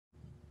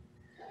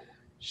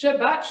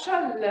Shabbat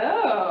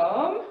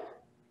Shalom.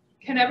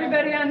 Can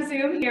everybody on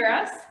Zoom hear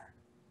us?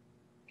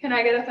 Can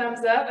I get a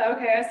thumbs up?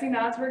 Okay, I see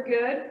nods, we're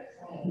good.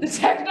 The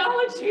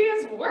technology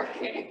is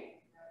working.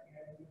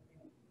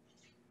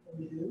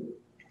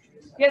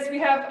 Yes, we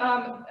have,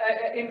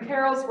 in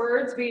Carol's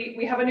words,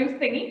 we have a new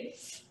thingy.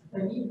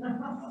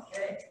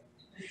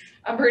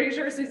 I'm pretty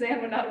sure Suzanne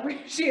would not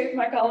appreciate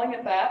my calling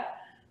it that.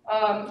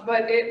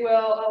 But it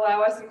will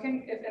allow us,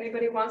 if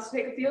anybody wants to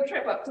take a field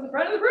trip up to the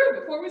front of the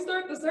room before we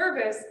start the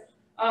service,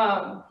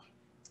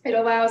 it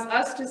allows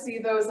us to see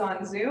those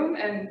on Zoom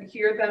and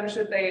hear them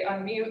should they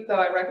unmute, though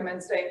I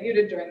recommend staying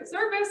muted during the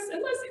service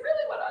unless you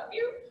really want to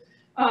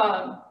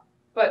unmute.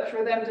 But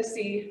for them to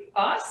see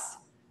us,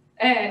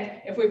 and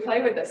if we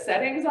play with the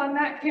settings on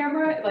that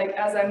camera, like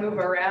as I move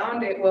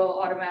around, it will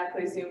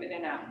automatically zoom in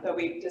and out. Though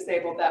we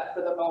disabled that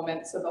for the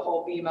moment, so the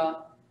whole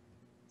BEMA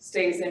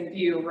stays in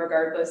view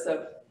regardless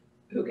of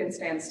who can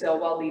stand still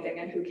while leading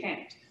and who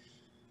can't.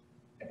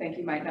 I think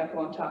you might know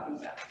who I'm talking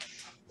about.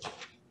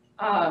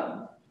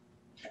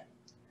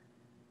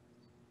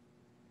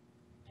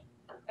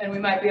 And we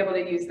might be able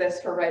to use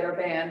this for writer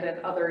band and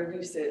other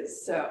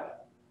uses. So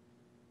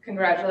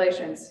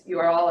congratulations, you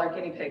are all our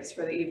guinea pigs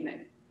for the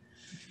evening.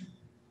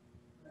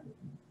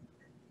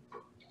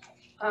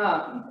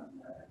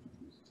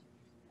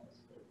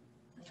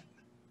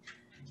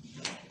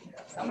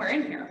 Somewhere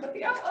in here, put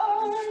the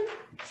outline.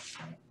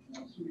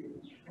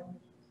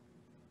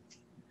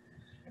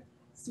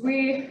 So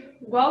we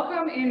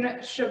welcome in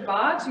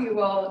Shabbat. You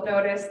will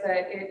notice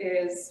that it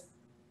is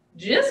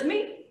just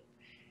me,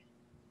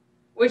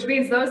 which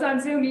means those on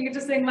Zoom, you get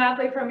to sing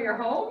loudly from your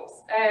homes.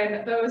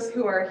 And those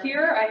who are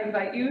here, I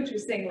invite you to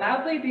sing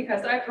loudly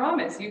because I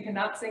promise you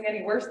cannot sing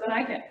any worse than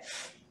I can.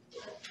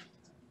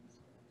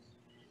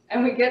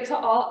 And we get to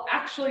all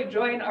actually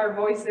join our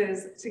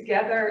voices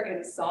together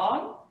in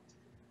song.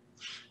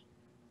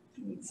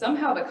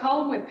 Somehow the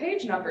column with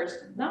page numbers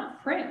did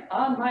not print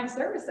on my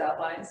service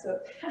outline, so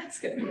that's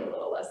going to be a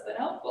little less than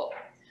helpful.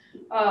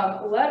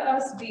 Let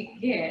us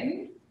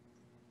begin.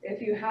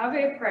 If you have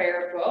a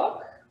prayer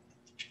book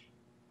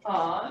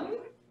on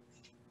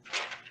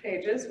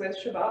pages with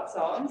Shabbat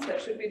songs, that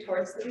should be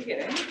towards the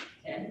beginning.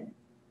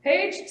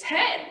 Page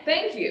 10,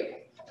 thank you.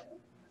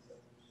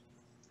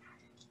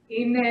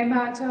 Hine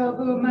ma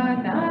tovu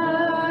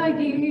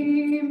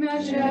manayim,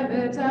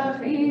 shevet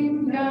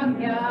achim gam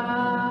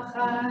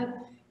yachad.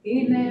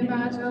 Hine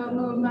ma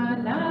tovu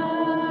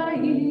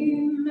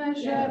manayim,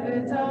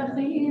 shevet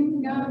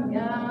achim gam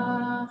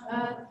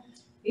yachad.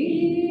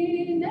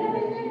 Hine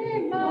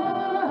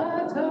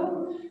ma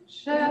tovu,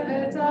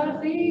 shevet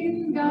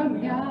achim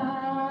gam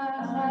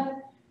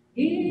yachad.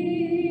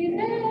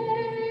 Hine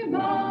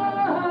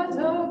ma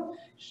tovu,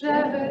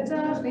 shevet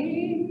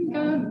achim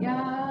gam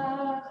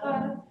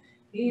yachad.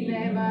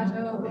 Hine ma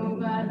tovu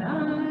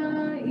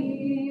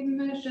manayim,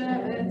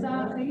 shevet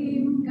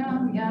achim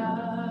gam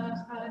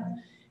yachad.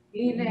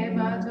 Hine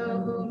ma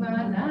tovu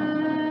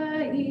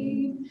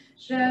manayim,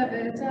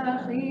 shevet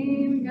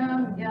achim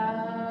gam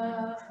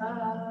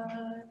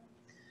yachad.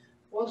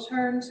 We'll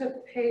turn to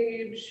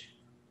page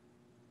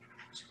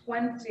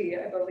 20, I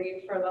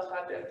believe, for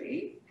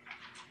L'Chadodi.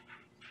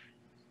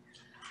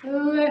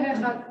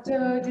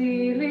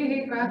 L'Chadodi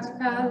likrat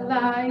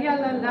kalai,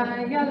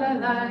 yalalai,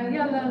 yalalai,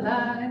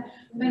 yalalai,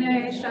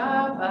 b'nei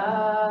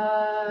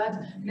Shabbat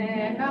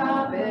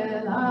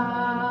nekabela.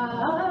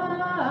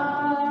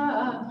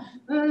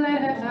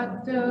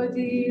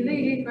 L'Chadodi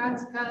likrat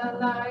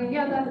kalai,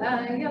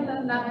 yalalai,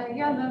 yalalai,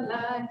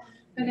 yalalai,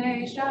 b'nei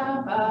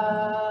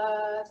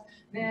Shabbat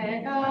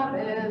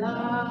nekabela.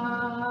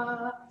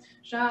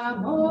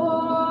 Shamo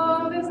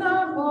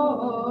v'samo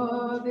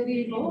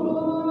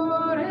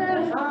v'dibor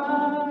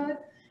echad,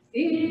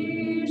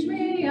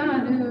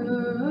 ishmiyanu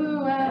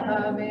el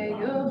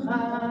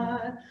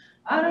ha'meyuchad.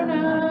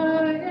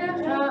 Adonai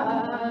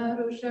echad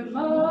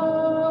u'shemo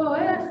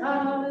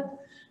echad,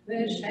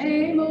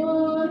 v'shemo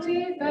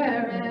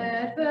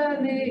tiferet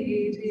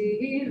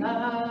v'litila.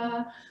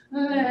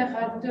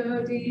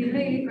 L'Chadodi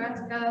likrat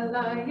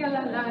kalai,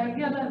 yalalai,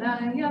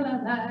 yalalai,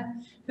 yalalai,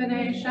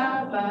 b'nei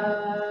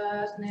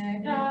Shabbat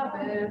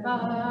nekabela.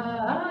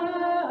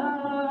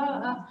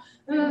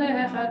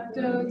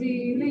 L'Chadodi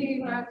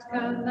likrat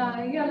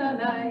kalai,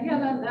 yalalai,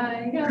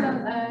 yalalai,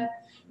 yalalai,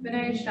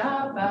 b'nei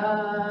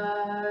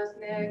Shabbat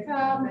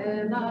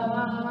nekabela.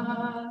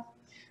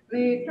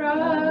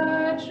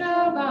 Likrat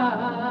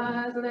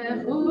Shabbat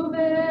lechu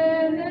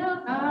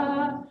v'nelcha,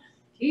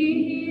 ki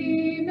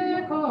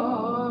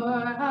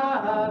mekor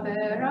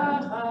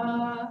ha'beracha,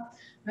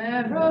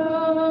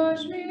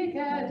 merosh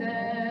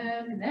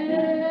mikedem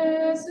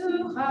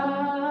nesucha,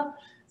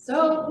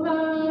 sof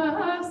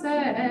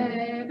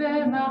ma'aseh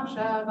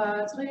b'machshava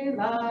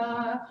tchila.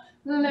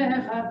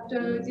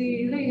 L'Chadodi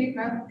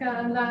likrat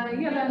kalai,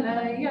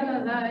 yalalai,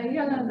 yalalai,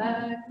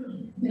 yalalai,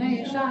 b'nei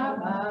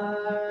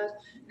Shabbat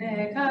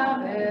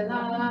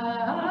nekabela.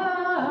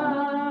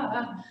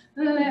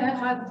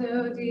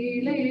 L'Chadodi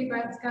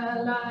likrat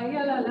kalai,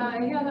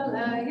 yalalai,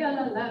 yalalai,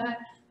 yalalai,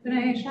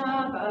 b'nei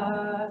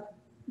Shabbat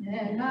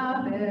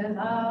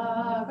nekabela.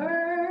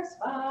 Verse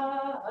 5.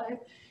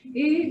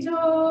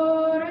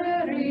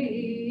 Itoreri,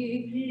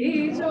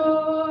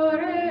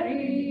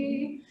 itoreri,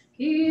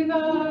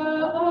 kiva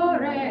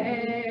ore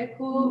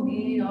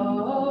kumi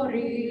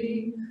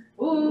ori,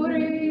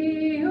 uri,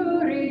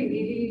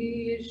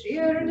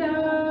 shirda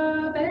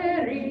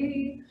beri,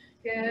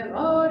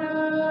 kevod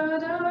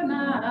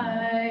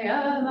Adonai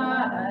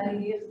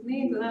alayich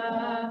nigla,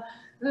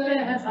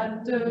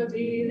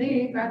 lechadodi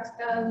likrat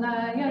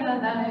kalai,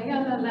 yalalai,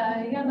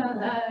 yalalai,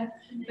 yalalai,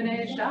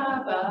 b'nei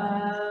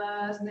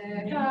Shabbat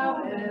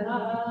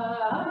nekavela,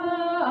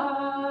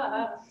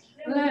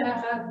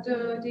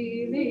 lechadodi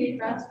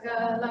likrat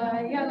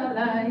kalai,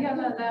 yalalai,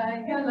 yalalai,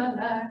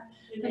 yalalai,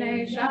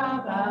 b'nei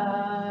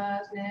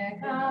Shabbat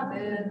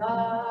nekavela.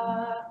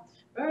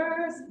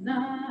 Verse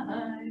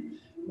 9.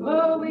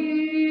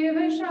 Vo'i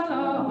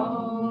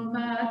v'shalom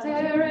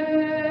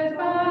ateret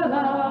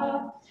bala,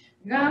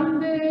 gam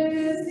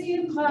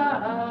b'simcha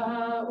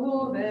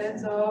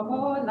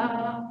u'b'tohola,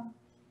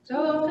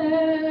 toch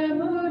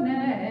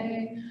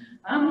emunei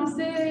am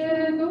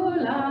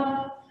segula,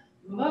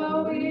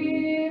 vo'i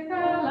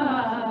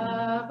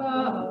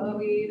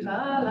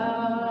chala,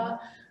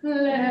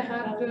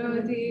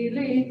 lechadodi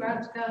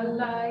likrat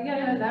kalai,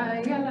 yalalai,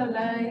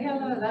 yalalai,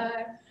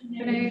 yalalai,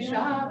 b'nei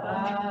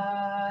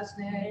Shabbat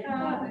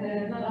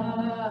nekavela,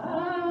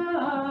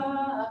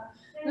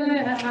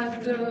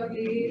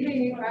 lechadodi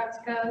likrat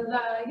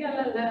kalai,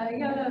 yalalai,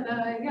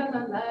 yalalai,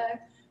 yalalai,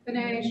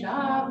 b'nei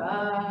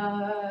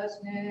Shabbat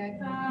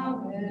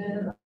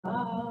nekavela.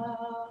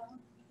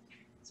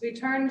 So we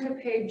turn to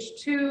page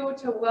 2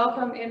 to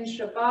welcome in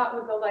Shabbat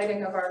with the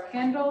lighting of our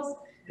candles.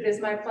 It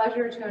is my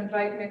pleasure to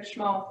invite Mick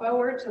Schmal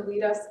forward to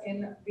lead us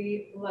in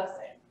the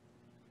blessing.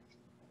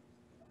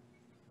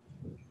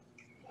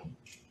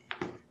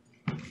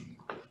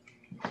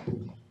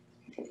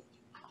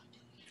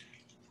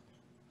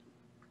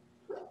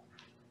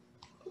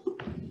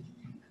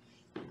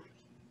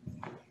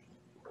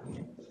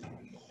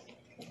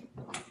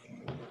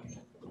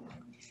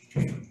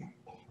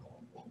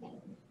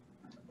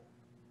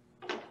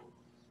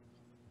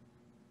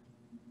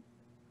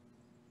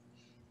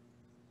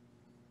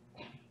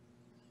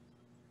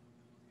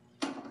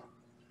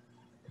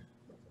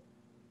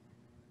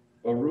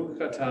 Baruch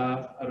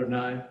atah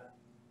Adonai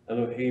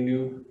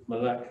Eloheinu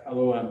melech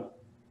Elohim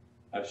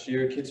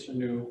asher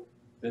kitshanu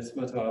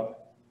bismatov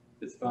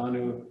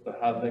bisvanu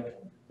v'hadlik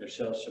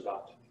Yashel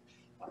Shabbat.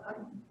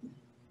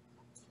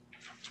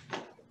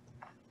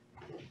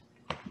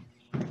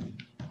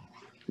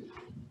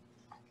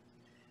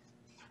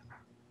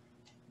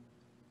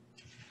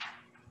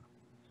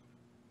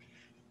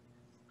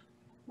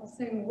 I'll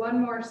sing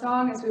one more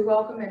song as we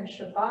welcome in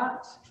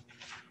Shabbat.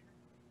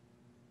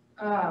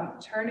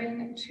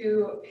 Turning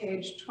to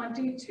page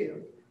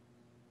 22.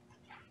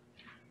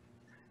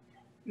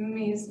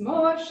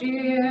 Mizmor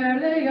shir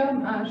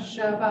leyom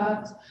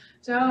HaShabbat,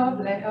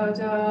 tov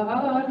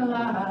lehodot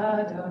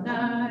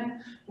l'Adonai,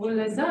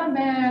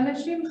 ulezamer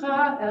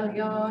l'shimcha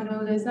elyon,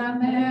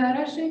 ulezamer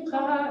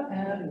l'shimcha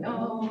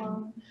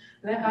elyon,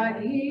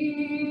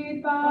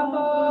 להעיד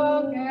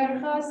בבוקר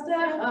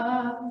חסדך,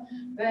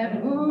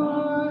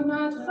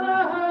 ואמונתך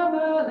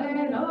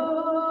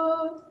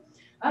בלילות,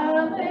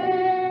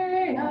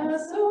 עלי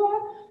אסור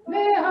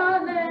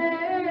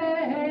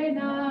ועלי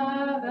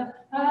נב,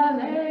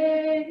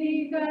 עלי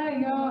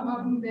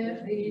ניקיון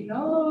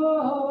בחינות.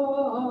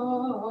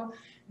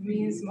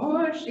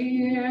 מזמור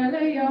שיר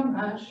ליום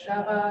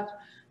השבת,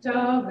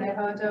 טוב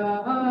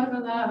להודות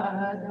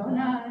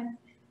לאדוני,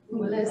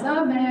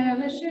 ולזמר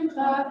לשמך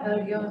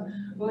עליון,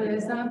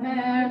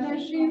 ולזמר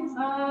לשמך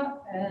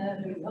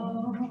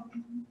עליון.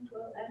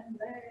 We'll end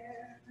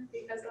there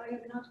because I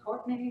have not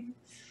Courtney.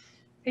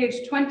 Page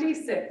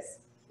 26.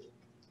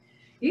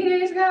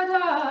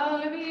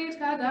 יתגדל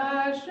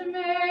ויתקדש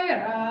שמי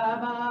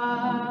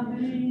רבה,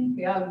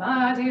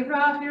 ויעמד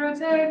יברח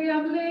ירצה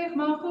וימליך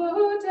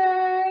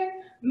מלכותי,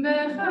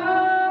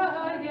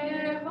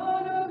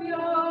 בחייכון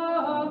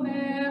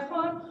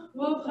וביומכון,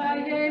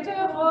 ובחיי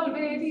תכל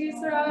בית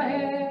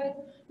ישראל,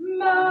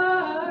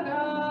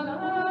 בגלה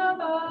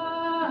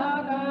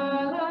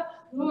בגלה,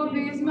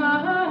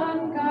 ובזמן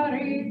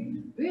קריב,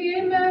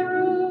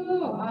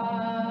 ויאמרו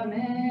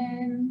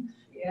אמן.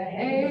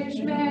 יהי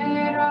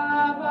שמי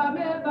רבה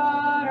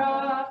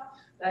מברך,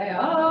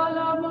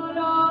 לעולם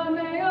עולם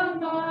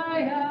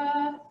לעלמיה,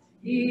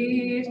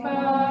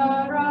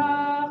 יתברך,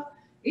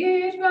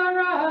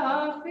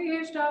 יתברך,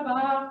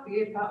 וישתבח,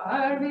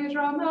 ויתפאר,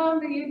 ויתרומם,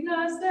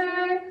 ויתנשא,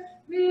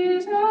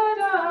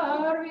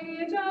 ויתהדר,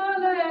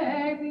 ויתעלה,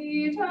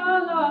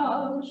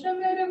 ויתהלל,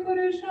 שמי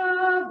לקודשה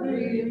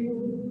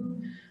בריאות,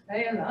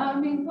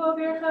 ויאמין פה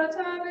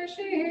ברכתה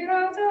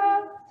ושירתה,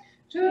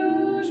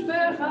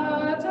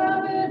 תושבחתה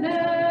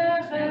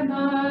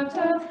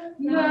ונחמתה,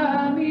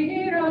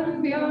 למירון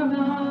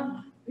ביונה,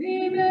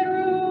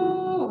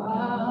 ויאמרו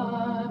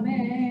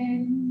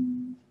אמן.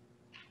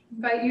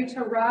 Invite you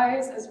to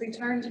rise as we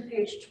turn to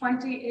page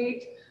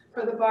 28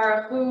 for the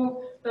Baruch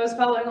Hu. Those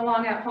following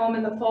along at home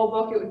in the full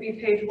book, it would be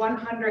page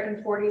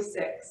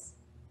 146.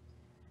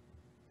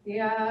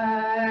 Ya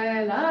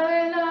la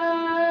la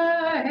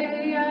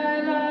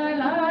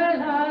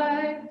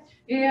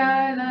Ya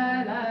la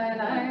la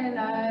la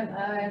la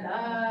la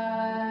la.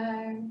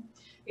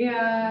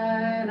 Ya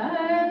la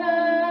la,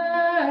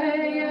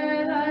 ya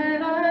la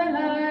la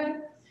la.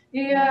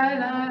 Ya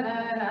la la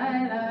la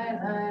la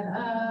la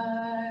la.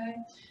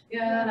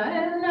 Ya la la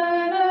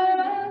la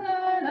la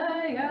la.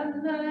 Ya la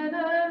la la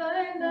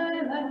la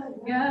la.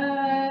 Ya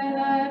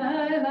la la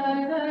la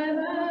la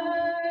la.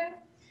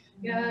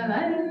 Ya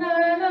la la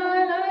la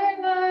la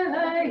la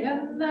la. Ya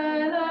la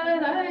la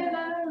la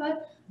la la.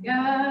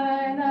 Ya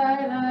la la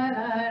la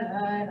la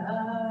la.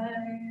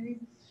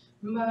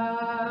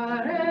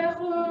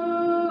 Barechu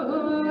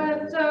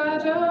et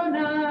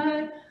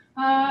Adonai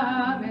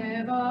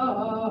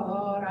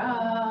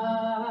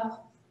HaMevorach.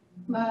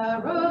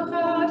 Baruch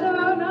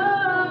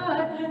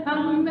Adonai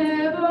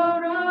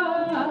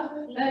HaMevorach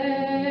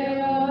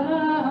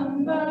le'olam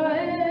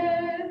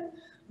va'ed.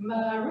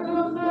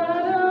 Baruch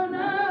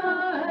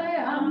Adonai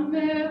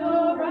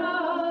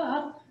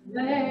HaMevorach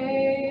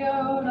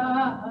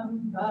le'olam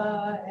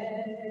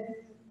va'ed.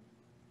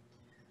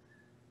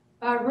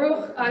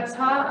 Baruch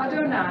atah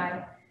Adonai,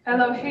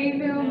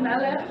 Eloheinu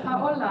melech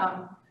haolam,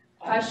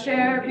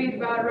 asher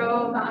bidbaro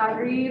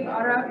ma'ariv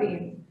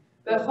arabim,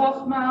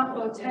 b'chochma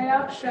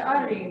poteach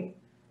she'arim,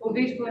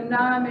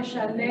 ubitbuna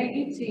mishane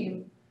itim,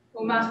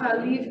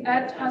 umachalif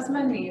et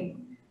hazmanim,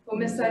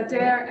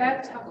 umisader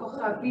et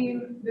hakochavim,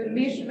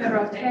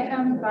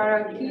 b'mishmerotehem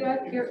barakia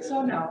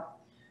kirtzono,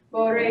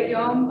 bore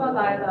yom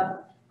v'layla,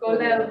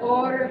 golel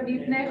or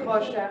mipnei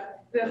choshech,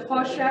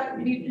 v'choshech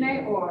mipnei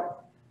or,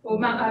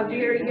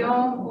 Uma'avir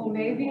yom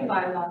u'mevi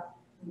laila,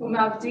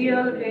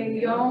 umavdil ben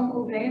yom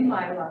u'ben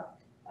laila.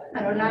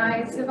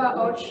 Adonai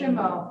Tzivaot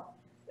Shemo,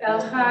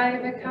 El Chai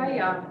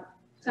v'Kayam,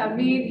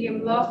 Tamid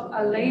Yimloch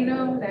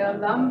Aleinu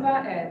le'olam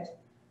va'ed.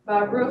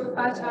 Baruch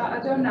Atah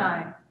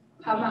Adonai,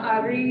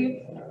 Hama'ariv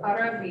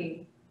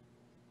Aravi.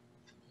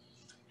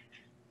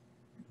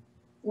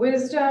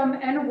 Wisdom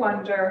and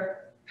wonder,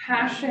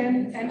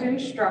 passion and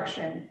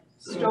instruction,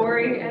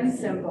 story and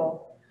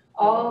symbol.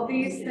 All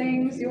these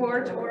things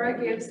your Torah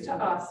gives to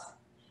us,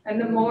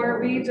 and the more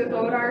we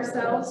devote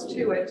ourselves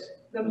to it,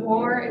 the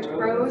more it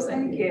grows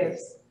and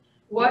gives.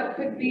 What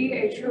could be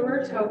a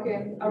truer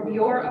token of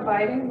your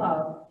abiding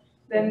love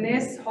than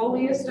this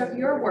holiest of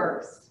your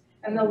works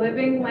and the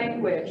living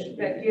language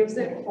that gives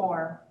it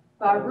form?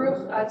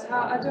 Baruch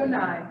atah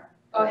Adonai,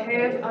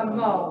 Ohev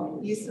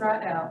Amo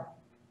Yisrael.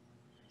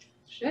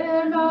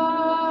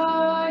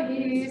 Shema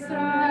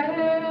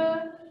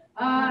Yisrael,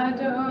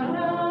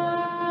 Adonai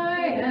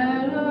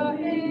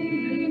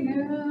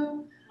Eloheinu,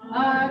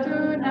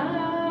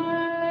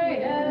 Adonai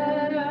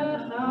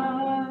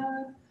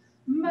Echad.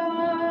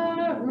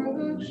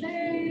 Baruch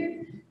Shem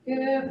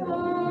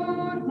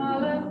Kevod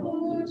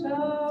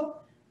Malachuto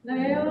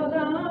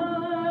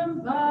Leolam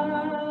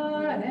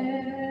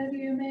Va'ed.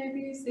 You may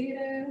be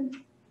seated.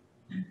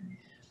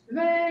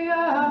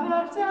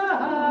 Ve'ahavta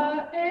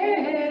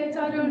et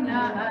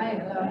Adonai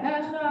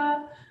Elohecha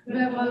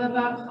b'chol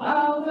levacha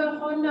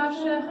u'b'chol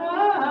nafshecha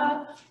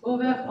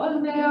u'b'chol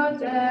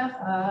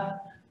me'otecha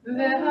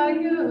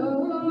ve'hayu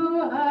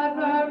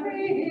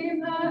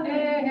hadvarim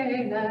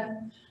ha'ele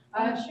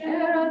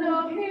asher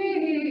Anochi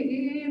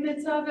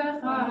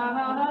mitzavecha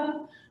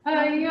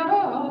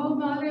hayom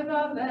al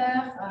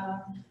levavecha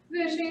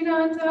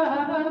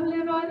v'shinantam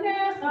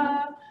levanecha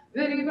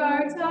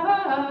v'dibarta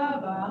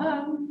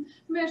bam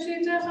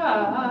Meshitecha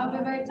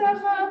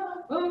bebeitecha,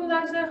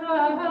 umlaktecha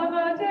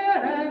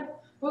b'derech,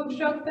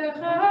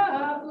 ukshoktecha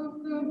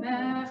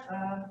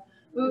ukumecha,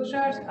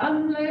 ukshartam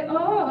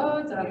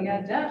leot al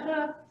yadecha,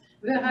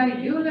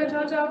 v'hayu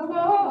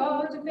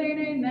letotavot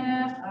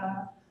b'neinecha,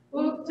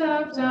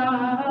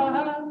 uktavtam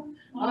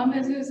al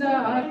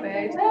mezuzot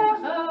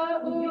beitecha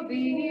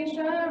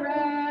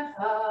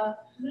u'b'yisharecha,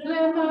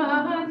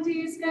 leman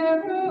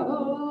tizkeru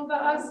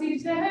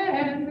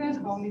v'asitem et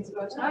kol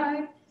mitzvotai.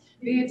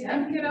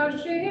 V'yitem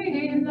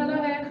kedoshim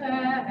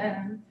l'Elohechem,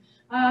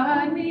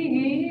 Ani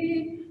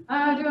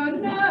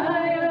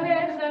Adonai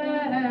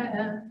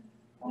Elohechem,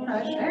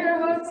 asher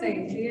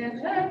hotzeiti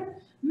echem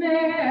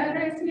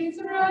me'eretz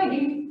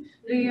Mitzrayim,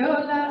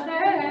 li'ot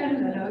lachem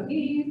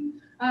Elohim,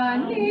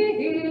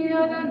 Ani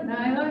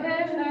Adonai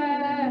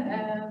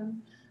Elohechem,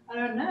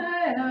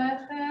 Adonai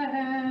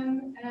Elohechem,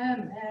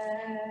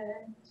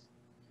 Emet.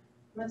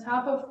 On the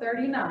top of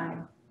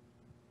 39.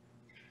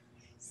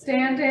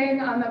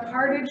 Standing on the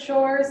parted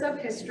shores of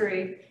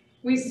history,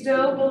 we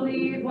still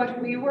believe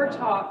what we were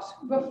taught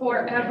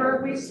before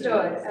ever we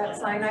stood at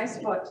Sinai's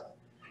foot,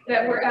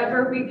 that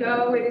wherever we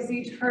go, it is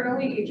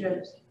eternally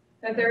Egypt,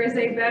 that there is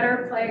a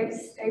better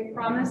place, a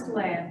promised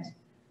land,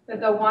 that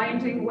the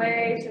winding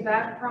way to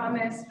that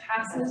promise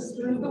passes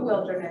through the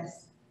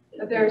wilderness,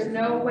 that there is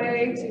no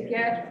way to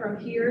get from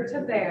here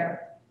to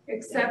there,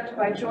 except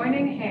by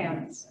joining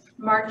hands,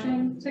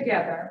 marching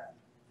together.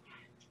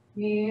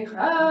 Mi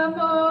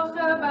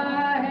chamocha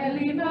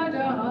ba'elim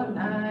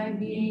Adonai,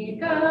 mi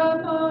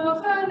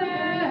kamocha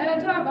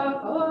neta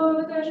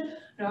b'kodesh,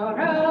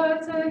 nora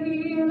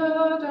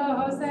tehilot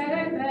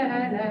oseh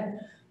melech,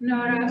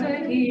 Nora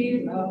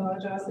tehilo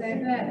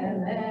Joseph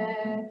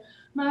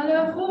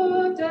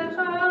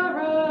Malachutecha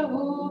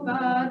rahu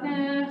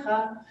banecha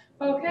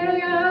Pokel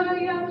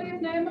yayam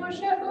lifnei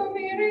Moshe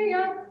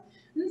u'Miriam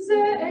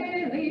Ze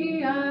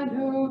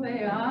Elianu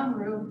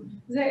ve'amru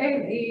Ze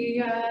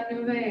Elianu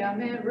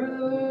ve'ameru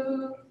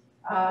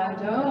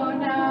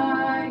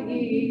Adonai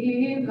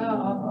Imlo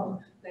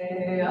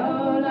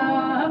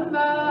Le'olam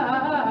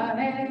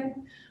va'ed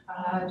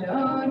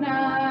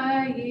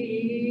Adonai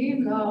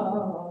Imlo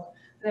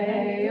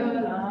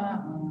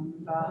Le'olam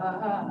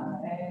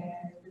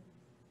va'ed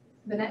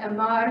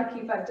V'ne'emar ki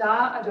pada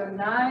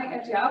Adonai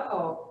et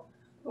Yaakov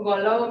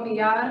U'golo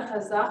miyad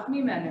chazak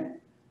mimenu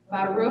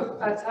Baruch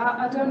ata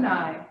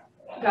Adonai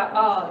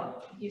Ga'al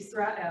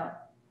Yisrael.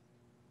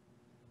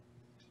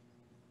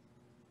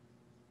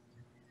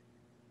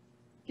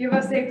 Give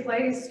us a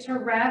place to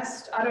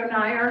rest,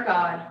 Adonai our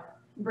God.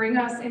 Bring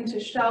us into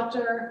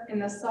shelter in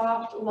the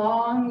soft,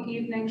 long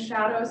evening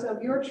shadows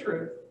of your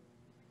truth.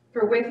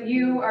 For with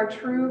you are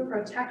true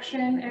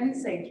protection and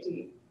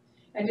safety,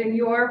 and in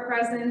your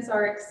presence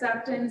are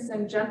acceptance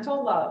and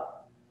gentle love.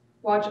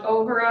 Watch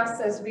over us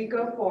as we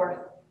go forth.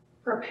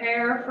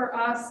 Prepare for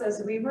us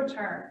as we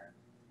return.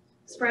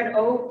 Spread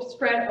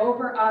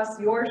over us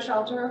your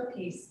shelter of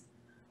peace,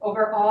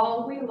 over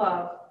all we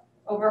love,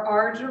 over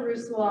our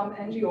Jerusalem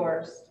and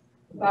yours.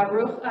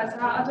 Baruch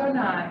atah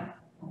Adonai,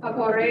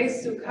 haporei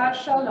sukat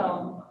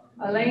shalom,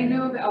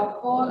 aleinu ve'al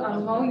kol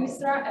amo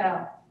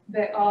Yisrael,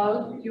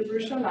 ve'al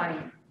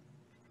Yerushalayim.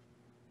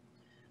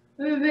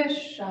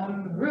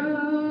 V'shamru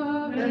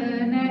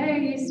b'nei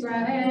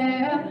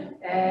Yisrael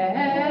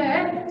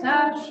et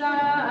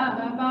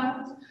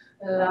ha-Shabbat,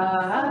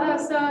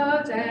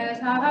 לעשות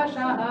את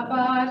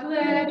השבת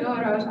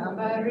לדורותם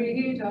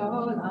ברית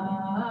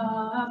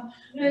עולם,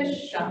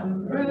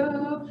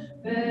 ושמרו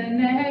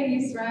בני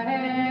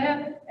ישראל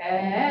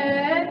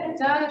את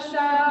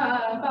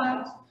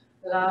השבת,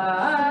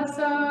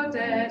 לעשות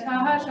את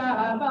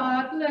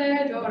השבת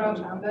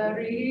לדורותם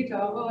ברית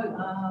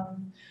עולם.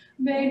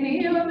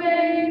 ביני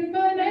ובין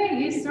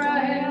בני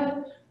ישראל,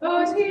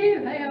 אותי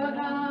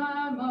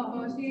לעולם,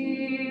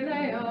 אותי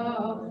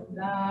לעולם.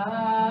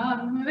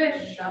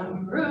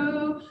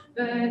 ושמרו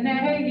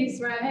בני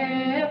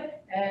ישראל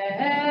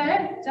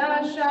את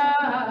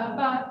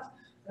השבת,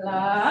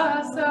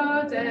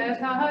 לעשות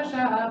את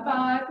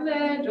השבת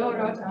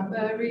לדורותם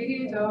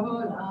ברית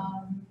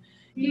עולם.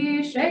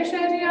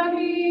 ששת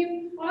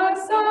ימים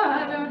עשה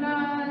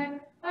אדוני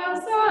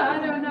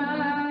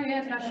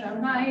את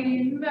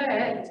השמיים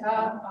ואת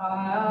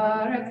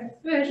הארץ,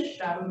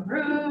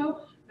 ושמרו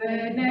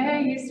בני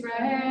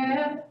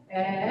ישראל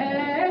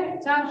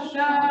את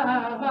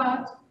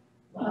השבת,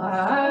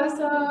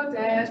 לעשות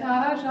את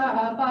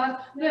השבת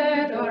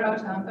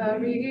לדורותם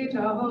ברית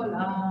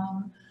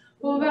עולם.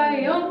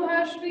 וביום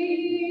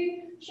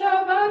השביעי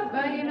שבת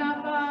ויהי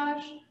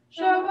נפש,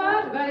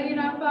 שבת ויהי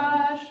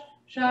נפש,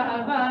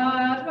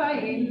 שבת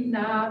ויהי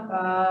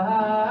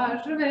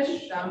נפש,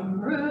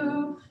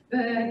 ושמרו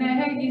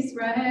בני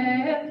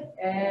ישראל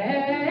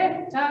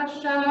את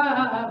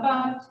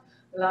השבת,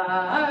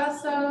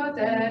 לעשות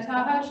את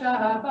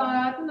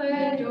השבת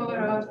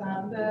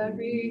לדורותם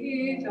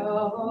ברית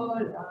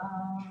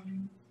עולם.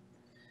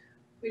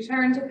 We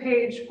turn to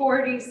page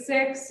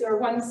 46 or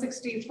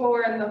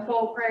 164 in the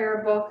full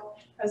prayer book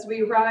as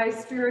we rise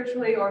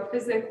spiritually or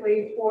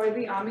physically for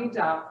the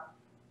Amidah.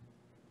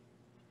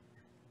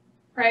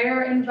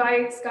 Prayer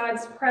invites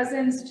God's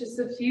presence to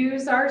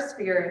suffuse our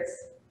spirits,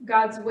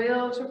 God's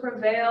will to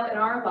prevail in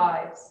our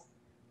lives.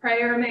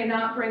 Prayer may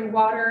not bring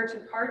water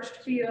to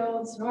parched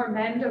fields, nor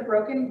mend a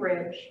broken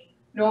bridge,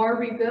 nor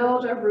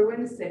rebuild a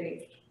ruined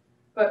city.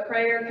 But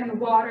prayer can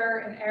water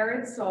an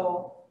arid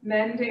soul,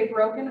 mend a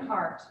broken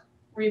heart,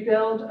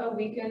 rebuild a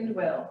weakened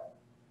will.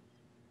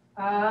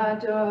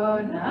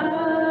 Adonai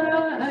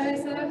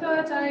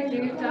sefatai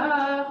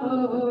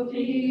kiftachu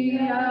ki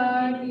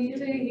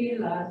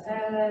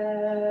tehillatcha.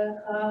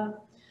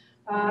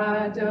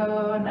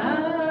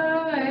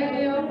 Adonai,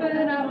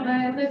 open up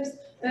my lips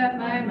that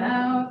my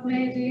mouth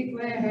may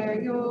declare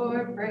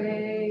your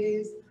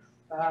praise.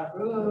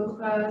 Baruch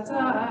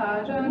atah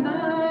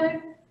Adonai,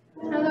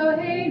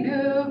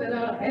 Eloheinu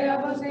v'Elohei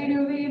avotenu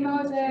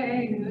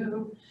v'imotenu,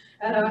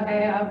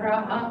 Elohei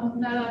Abraham,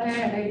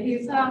 Elohei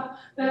Yitzhak,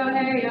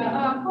 Elohei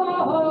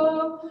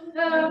Yaakov,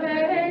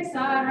 Elohei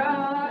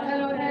Sarah,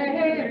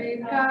 Elohei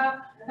Rivka,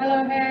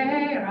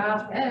 Elohei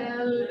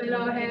Rachel,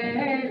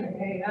 Elohei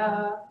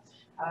Leah,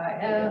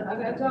 Ha'el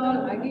Hagadol,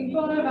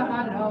 Hagibor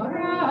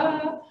v'Hanora,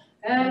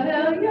 El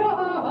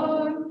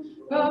Elyon,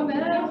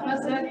 Gomer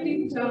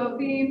Chasedim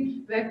Tovim,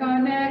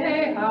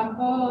 V'konei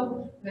Hakol,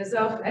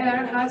 V'zocher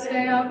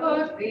Chasdei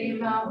Avot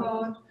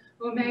v'Imahot,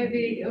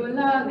 U'mevii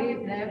Ula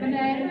Livnei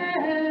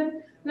Bneihem,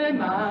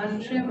 Leman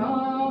Shemo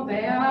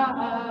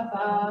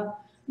Ve'ahava,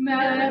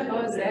 Melech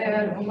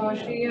Ozer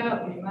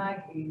U'Moshiach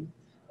U'Magid.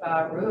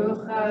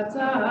 Baruch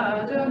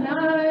atah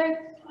Adonai,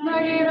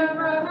 Magid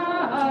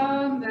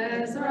Avraham,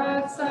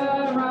 Bezrat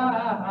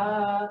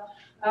Sarah,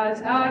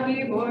 Atah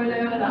Gibor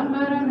Le'olam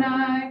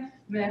Adonai,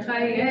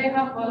 מחיי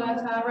החול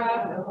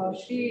הטהרה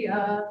והושיע,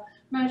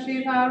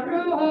 משיב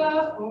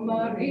הרוח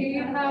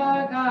ומוריד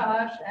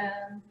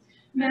הגשם,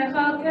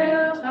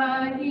 מכלכל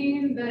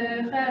חיים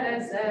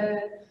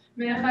וחסד,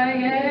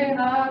 מחיי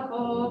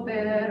הכל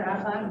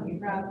ברחמים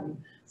רבים,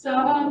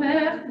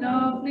 סומך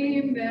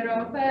נופלים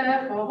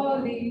ורופא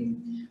חולים,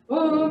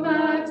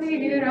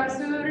 ומתיר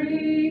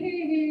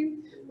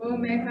אסורים,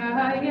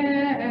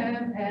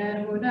 ומקיים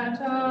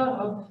אמונתו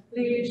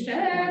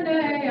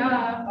לשני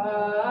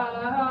עפר,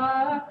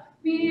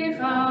 מי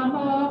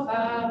כמוך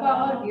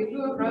בעל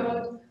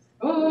גבורות,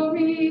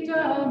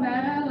 ומיתו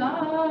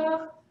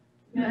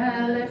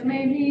מלך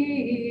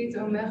ממית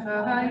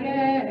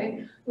ומחיה,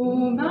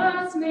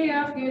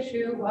 ומצמיח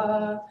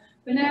ישועה,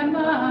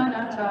 ונאמן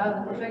אתה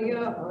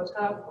לחיות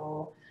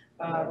הכל.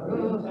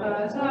 ברוך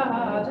אתה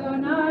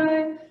אדוני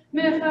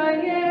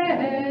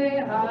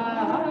מחיי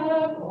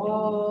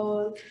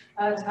הכל.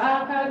 אתה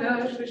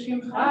קדוש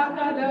ושמך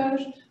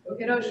קדוש,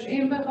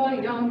 וקדושים בכל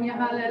יום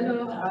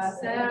יהללוך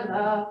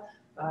סלה.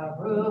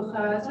 ברוך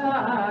אתה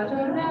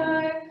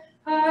אדוני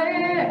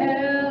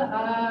האל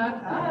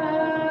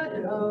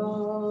הקדוש.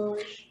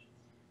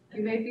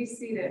 You may be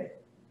seated.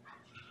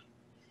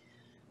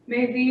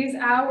 May these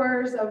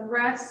hours of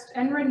rest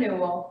and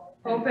renewal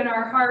open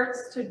our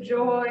hearts to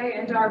joy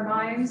and our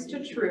minds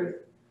to truth.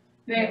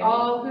 May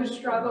all who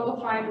struggle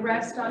find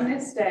rest on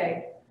this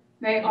day.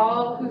 May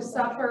all who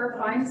suffer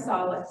find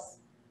solace.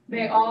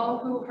 May all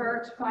who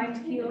hurt find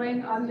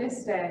healing on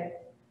this day.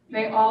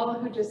 May all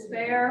who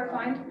despair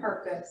find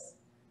purpose.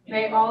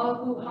 May all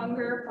who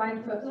hunger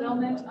find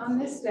fulfillment on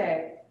this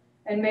day.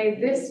 And may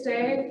this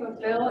day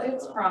fulfill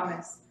its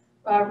promise.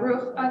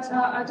 Baruch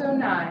atah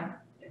Adonai,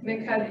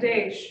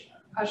 Mekadesh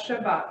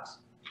HaShabbat.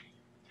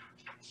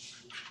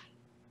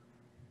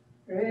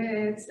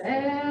 Ritzei,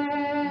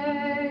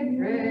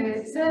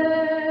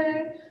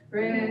 Ritzei,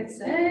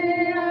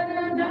 Ritzei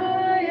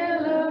Adonai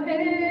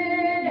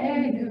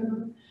Eloheinu,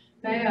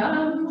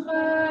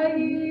 Be'amcha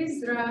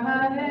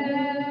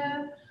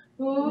Yisrael,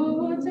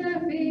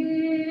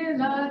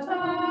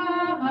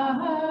 U'tefilatam,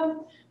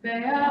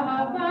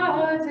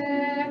 Be'ahavat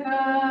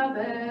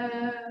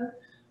Tekabel,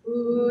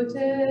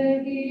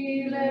 U'tehi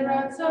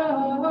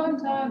Leratzon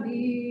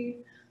Tamid,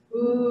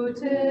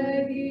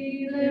 U'tehi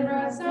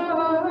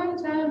Leratzon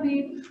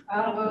Tamid,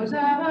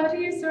 Avodat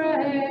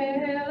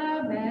Yisrael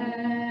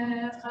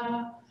Amecha,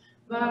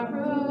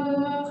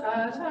 Baruch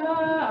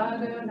atah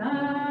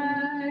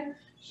Adonai,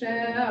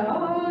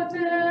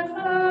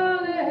 She'otecha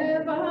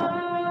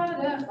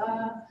levadecha,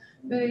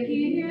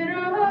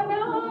 Be'yira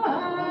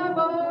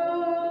nabo,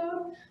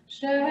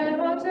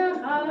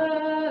 She'otecha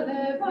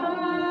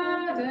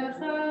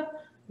levadecha,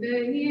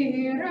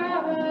 Be'yira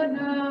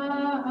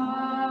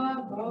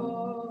nabo.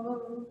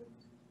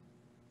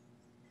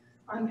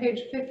 On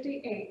page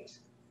 58.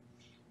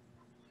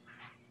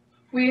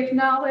 We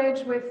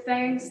acknowledge with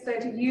thanks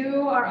that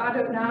you are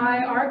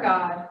Adonai, our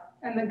God,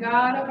 and the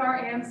God of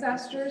our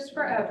ancestors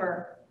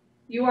forever.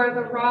 You are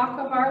the rock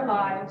of our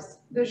lives,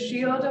 the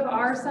shield of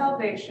our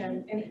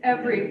salvation in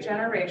every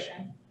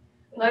generation.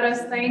 Let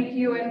us thank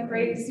you and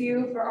praise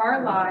you for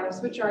our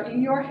lives, which are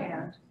in your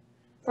hand,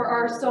 for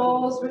our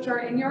souls, which are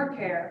in your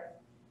care,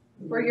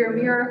 for your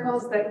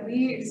miracles that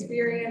we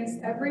experience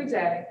every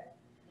day,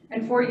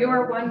 and for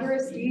your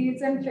wondrous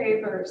deeds and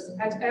favors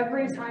at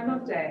every time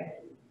of day,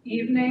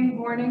 evening,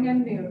 morning,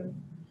 and noon.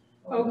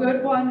 O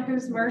good one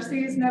whose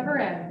mercies never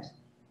end,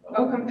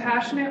 O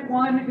compassionate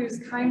one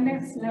whose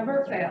kindness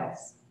never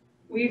fails,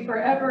 we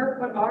forever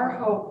put our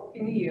hope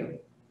in you.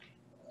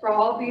 For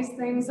all these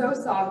things, O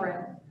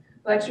sovereign,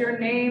 let your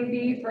name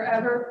be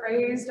forever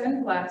praised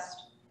and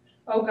blessed.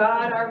 O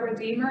God, our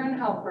Redeemer and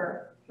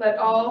Helper, let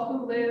all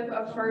who live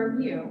affirm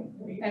you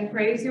and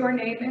praise your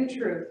name in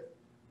truth.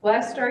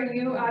 Blessed are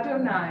you,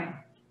 Adonai.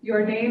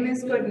 Your name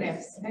is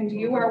goodness, and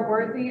you are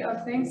worthy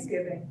of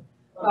thanksgiving.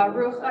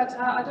 Baruch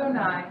atah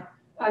Adonai,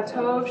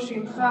 Hatov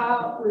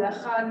Shimcha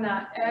Ulecha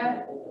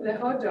Na'eh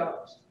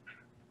Lehodot.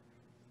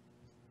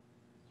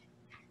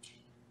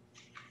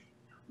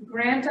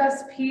 Grant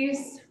us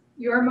peace,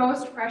 your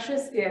most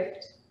precious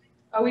gift,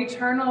 O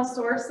eternal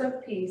source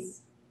of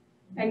peace,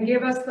 and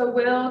give us the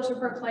will to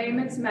proclaim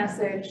its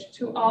message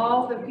to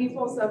all the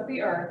peoples of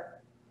the earth.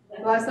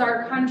 Bless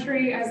our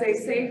country as a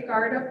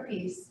safeguard of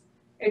peace,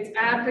 its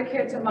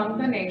advocate among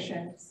the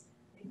nations.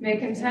 May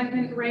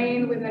contentment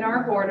reign within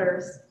our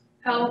borders,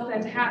 health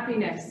and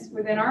happiness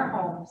within our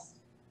homes.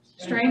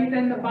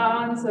 Strengthen the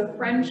bonds of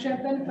friendship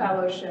and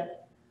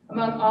fellowship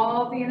among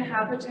all the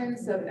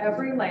inhabitants of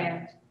every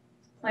land.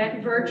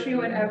 Plant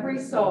virtue in every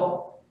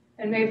soul,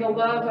 and may the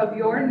love of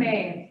your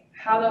name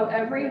hallow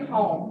every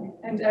home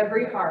and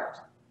every heart.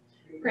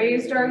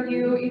 Praised are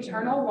you,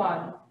 Eternal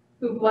One,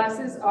 who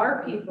blesses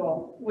our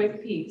people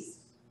with peace.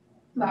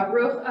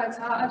 Baruch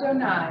atah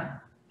Adonai,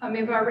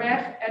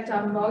 hamivarech et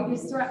amo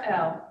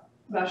Yisrael,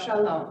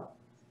 v'shalom.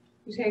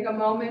 We take a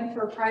moment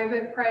for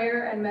private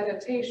prayer and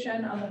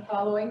meditation on the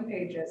following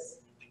pages.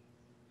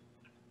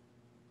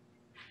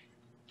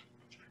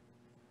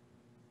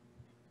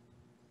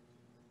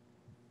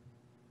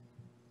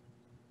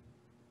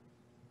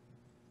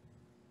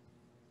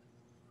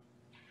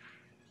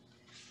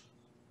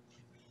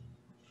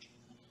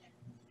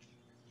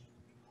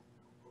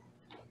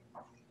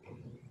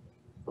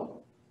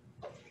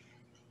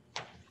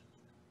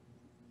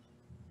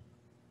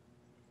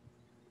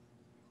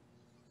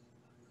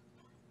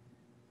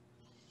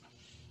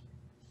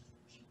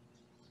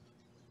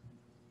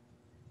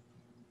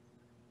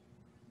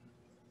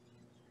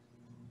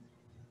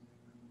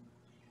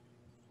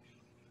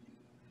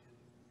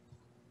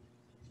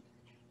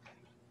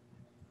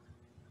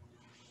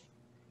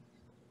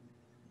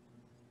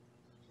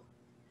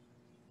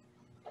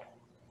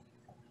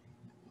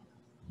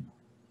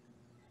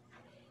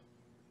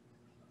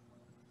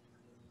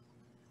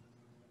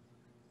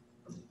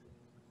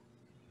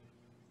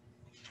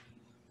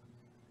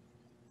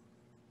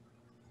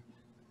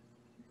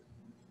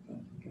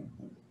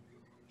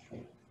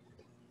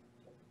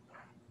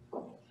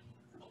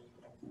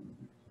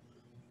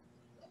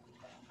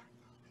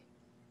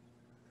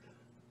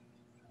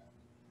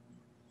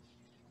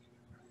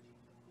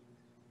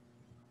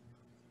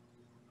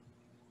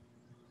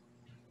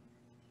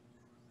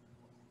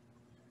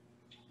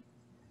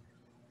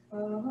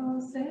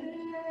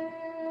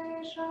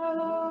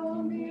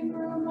 Shalom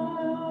Ibrahim.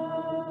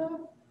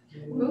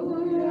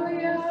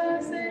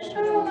 Yaseh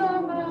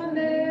Shalom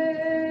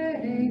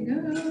Aleinu.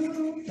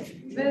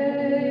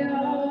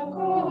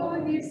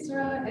 Ve'akol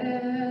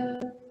Yisrael.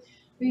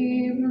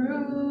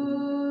 Ibru,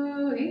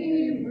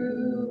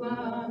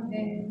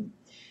 Amen.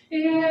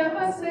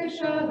 Yaseh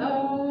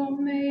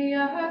Shalom,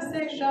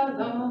 Yaseh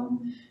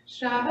Shalom.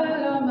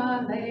 Shalom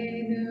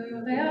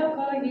Aleinu.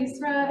 Ve'akol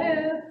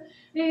Yisrael.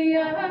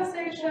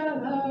 Yaseh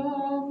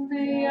Shalom,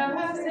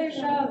 Yaseh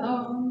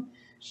Shalom.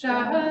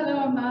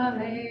 Shalom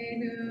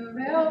Aleinu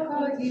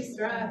ve'ol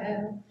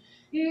Yisrael.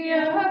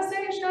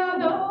 Yaseh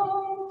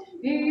Shalom,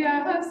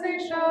 Yaseh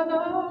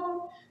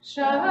Shalom.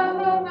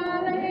 Shalom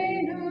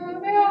Aleinu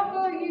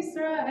ve'ol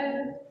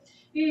Yisrael.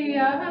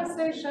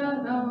 Yaseh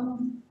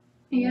Shalom,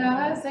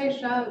 Yaseh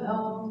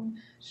Shalom.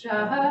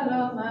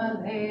 Shalom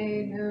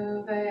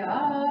Aleinu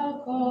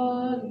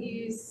ve'ol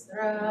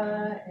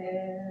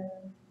Yisrael.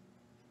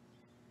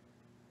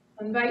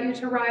 I invite you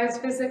to rise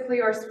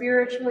physically or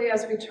spiritually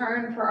as we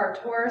turn for our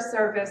Torah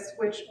service,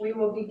 which we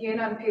will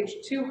begin on page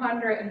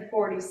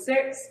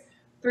 246,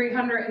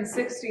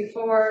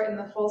 364 in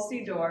the full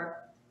Siddur.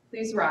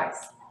 Please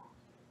rise.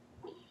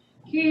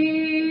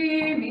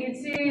 Ki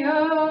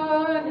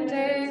mitzion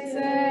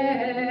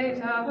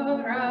tetzei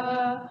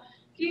Torah,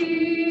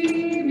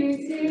 ki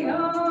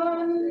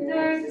mitzion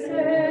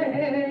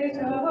tetzei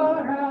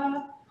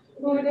Torah,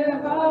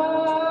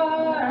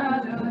 udevar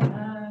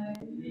Adonai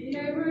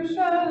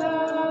Yerushalayim.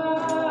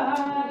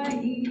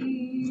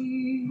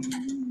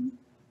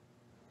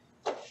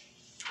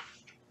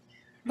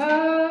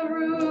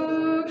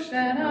 Baruch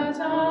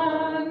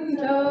Shenatan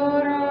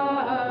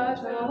Torah,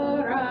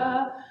 Torah.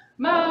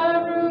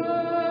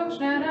 Baruch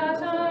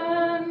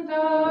Shenatan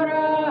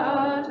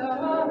Torah,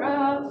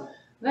 Torah.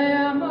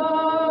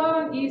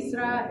 Le'amot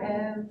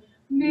Yisrael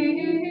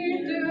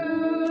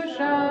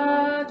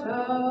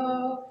b'kedushato.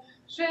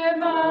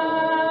 Shema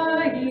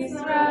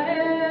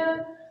Yisrael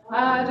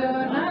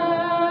Adonai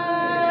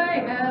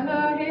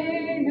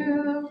Eloheinu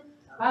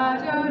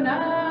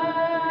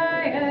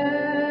Adonai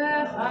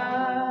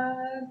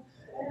Echad.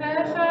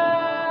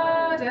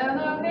 Echad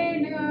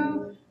Eloheinu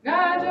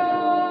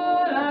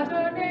Gadol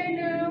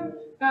Adonenu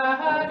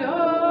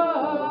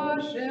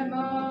Kadosh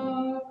Shemo.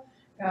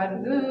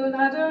 Gadol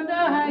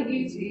Adonai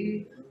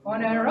iti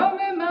onero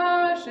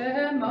mima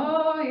Shemo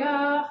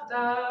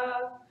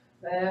yachdav.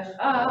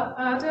 Lecha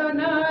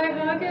Adonai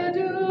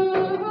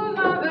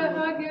hagedula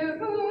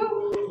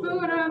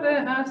v'hagevura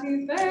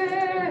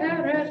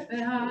v'hatiferet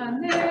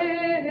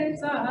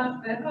v'hanetzach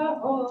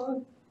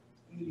v'hahod.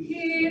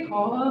 Ki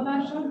kol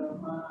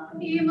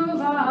v'shamayim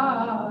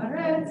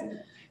u'ba'aretz.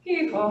 Ki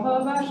kol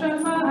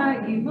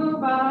v'shamayim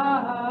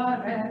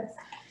u'ba'aretz.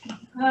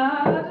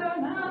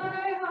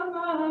 Adonai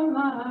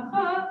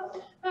ha'mamlacha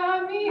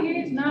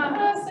amit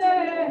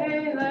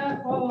na'aseh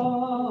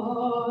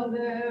lechol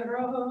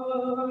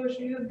lerosh.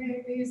 You may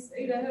be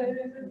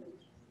seated.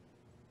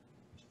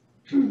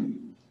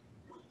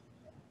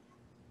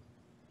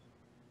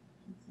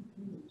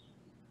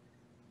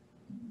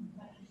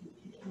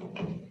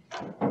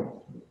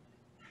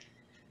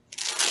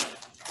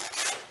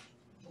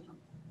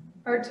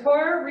 Our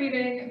Torah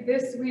reading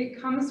this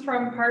week comes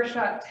from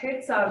Parshat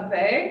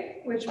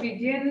Tetzaveh, which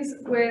begins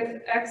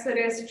with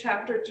Exodus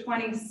chapter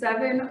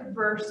 27,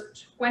 verse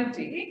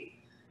 20.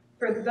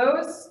 For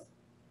those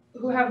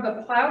who have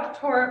the Plough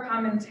Torah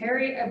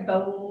commentary, I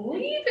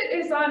believe it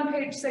is on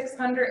page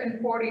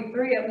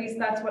 643, at least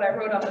that's what I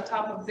wrote on the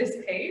top of this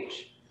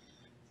page.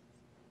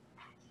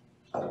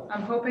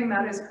 I'm hoping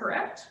that is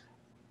correct.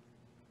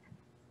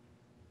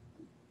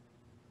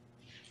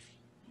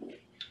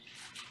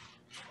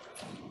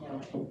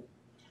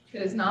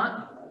 It is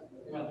not?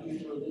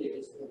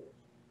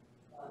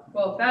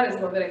 Well, if that is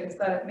Leviticus,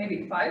 that may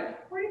be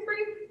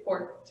 543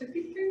 or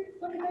 63,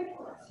 let me think.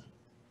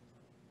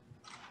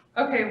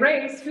 Okay,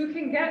 Race, who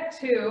can get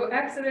to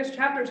Exodus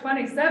chapter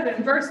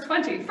 27, verse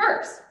 20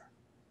 first?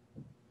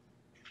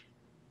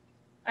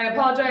 I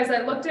apologize, I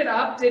looked it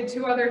up, did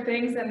two other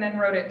things, and then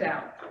wrote it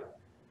down.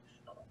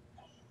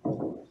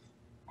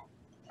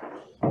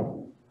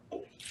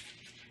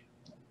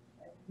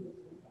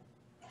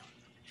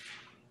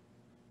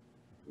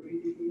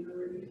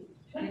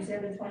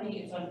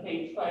 It's on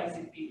page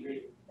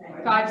 563.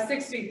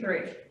 563.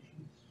 It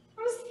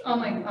was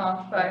only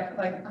off by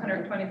like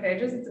 120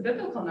 pages. It's a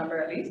biblical number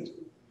at least.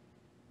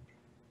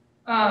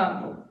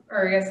 Or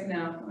I guess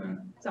no,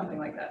 something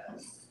like that.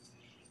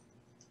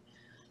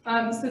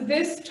 So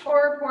this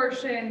Torah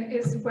portion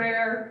is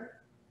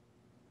where,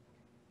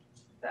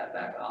 that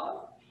back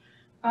off.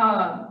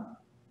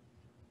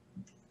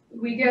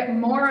 We get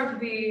more of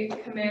the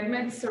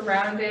commandments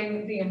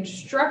surrounding the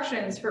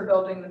instructions for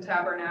building the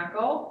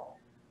tabernacle.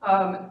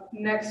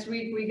 Next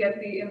week, we get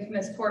the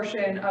infamous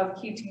portion of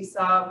Ki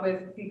Tisa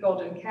with the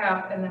golden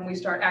calf, and then we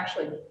start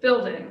actually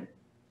building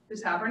the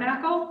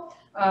tabernacle.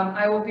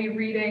 I will be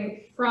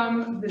reading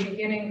from the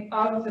beginning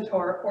of the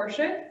Torah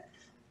portion.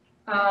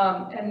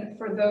 And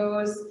for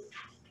those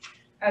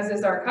As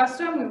is our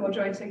custom, we will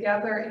join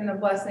together in the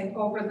blessing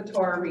over the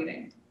Torah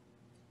reading.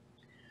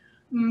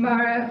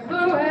 Baruch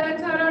hu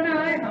et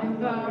Adonai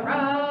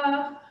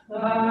Hamvarach,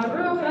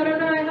 Baruch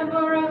Adonai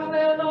Hamvarach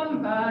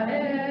le'olam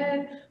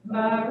va'ed,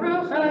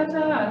 Baruch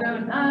atah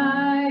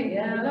Adonai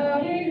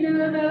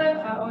Eloheinu melech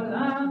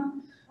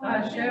ha'olam,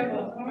 asher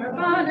bachar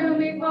banu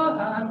mikol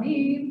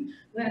ha'amim,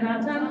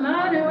 v'natan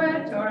lanu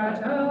et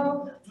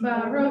Torato,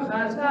 Baruch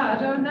atah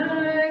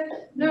Adonai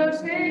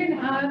noten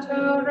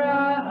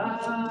ha'Torah.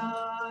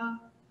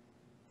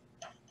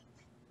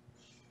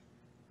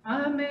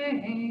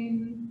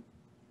 Amen.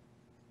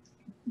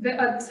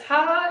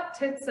 Ve'atah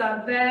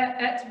tetzaveh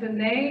et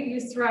b'nei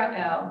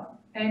Yisrael,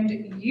 and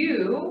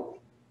you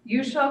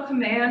shall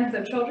command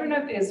the children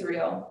of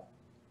Israel.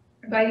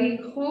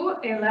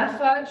 Vayikhu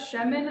elecha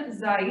shemen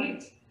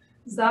zait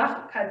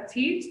zach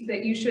katit,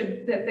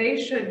 that they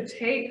should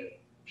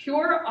take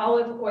pure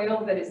olive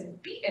oil that is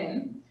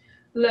beaten,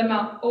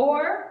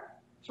 lemaor,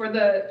 for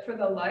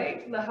the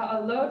light,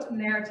 leha'alot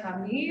ner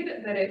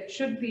tamid, that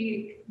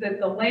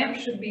the lamp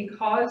should be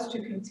caused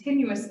to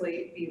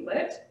continuously be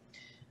lit.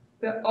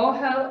 The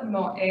ohel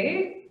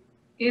moed,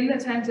 in the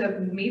tent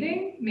of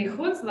meeting,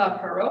 michutz la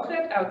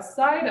parochet,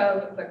 outside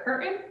of the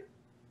curtain,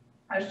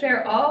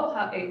 asher al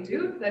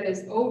ha'edut, that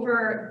is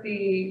over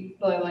the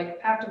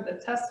pact of the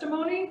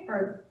testimony,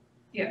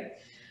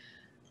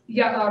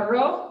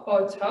 ya'aroch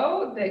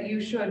oto, that you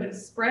should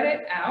spread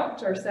it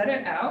out or set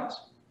it out.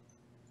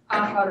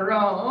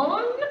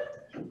 Aharon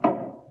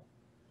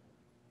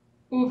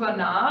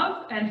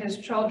Uvanav and his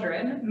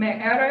children,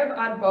 me'erev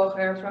ad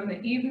bocher, from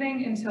the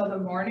evening until the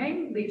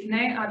morning,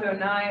 lifnei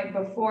Adonai,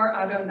 before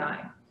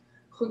Adonai.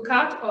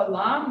 Chukat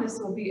olam, this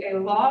will be a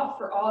law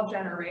for all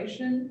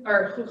generations,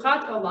 or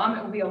chukat olam,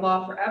 it will be a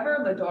law forever,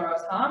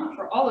 ledorotam,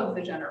 for all of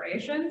the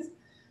generations.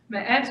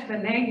 Me'et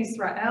b'nei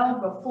Yisrael,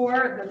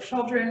 before the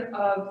children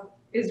of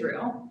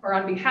Israel, or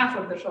on behalf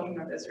of the children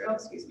of Israel,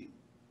 excuse me.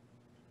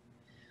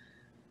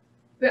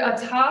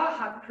 Ve'atah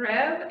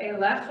hakrev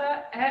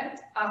elecha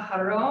et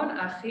Aharon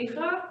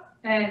achicha,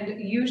 and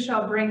you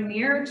shall bring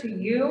near to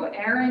you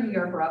Aaron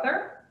your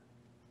brother,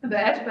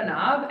 ve'et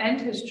banav,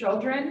 and his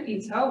children,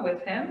 ito,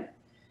 with him,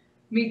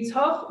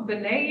 mitoch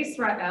b'nei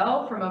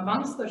Yisrael, from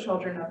amongst the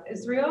children of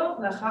Israel,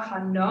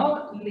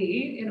 lechachano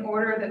li, in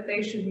order that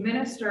they should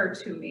minister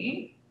to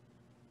me,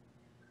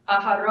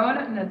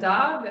 Aharon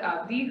Nadav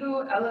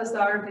ve'avihu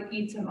Elazar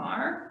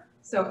ve'itamar.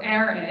 So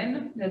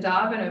Aaron,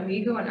 Nadav and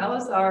Avihu and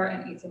Elazar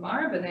and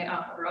Itamar, b'nei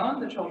Aharon,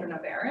 the children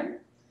of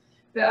Aaron.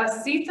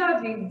 Ve'asita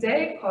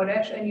v'idei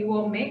kodesh, and you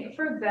will make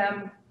for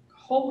them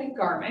holy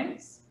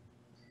garments.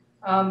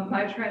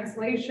 My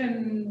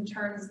translation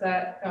turns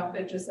that,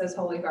 it just says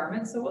holy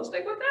garments, so we'll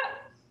stick with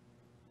that.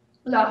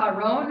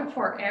 Laharon,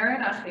 for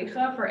Aaron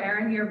achicha, for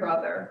Aaron your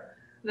brother.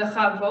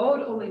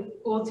 Lechavod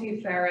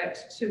ultiferet,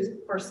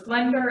 for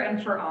splendor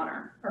and for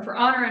honor, or for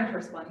honor and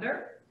for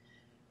splendor.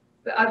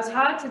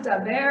 Ve'atah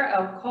tedaber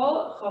el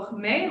kol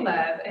chochmei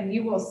lev, and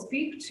you will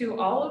speak to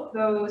all of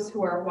those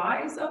who are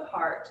wise of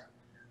heart.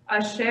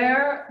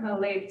 Asher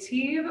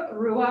meletiv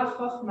ruach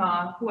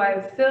chochmah, who I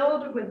have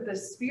filled with the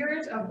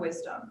spirit of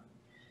wisdom.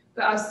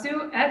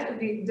 Ve'asu et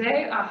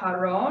vigdei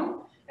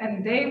Aharon,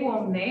 and they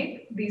will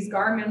make these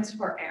garments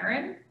for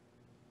Aaron.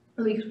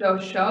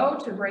 Lichdosho,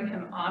 to bring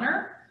him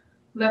honor.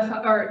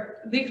 Or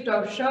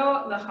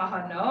Lichdosho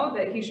lechahano,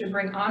 that he should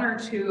bring honor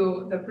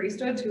to the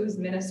priesthood, who is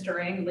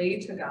ministering li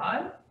to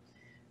God.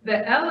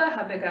 Ve'ele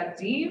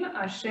habegadim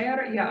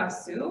asher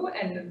ya'asu,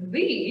 and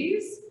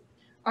these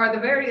are the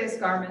various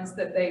garments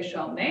that they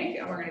shall make.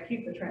 And we're going to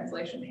keep the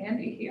translation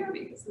handy here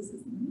because this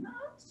is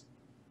not.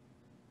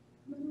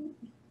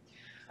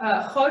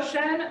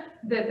 Choshen,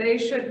 that they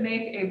should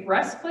make a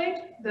breastplate,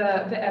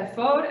 the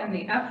ephod and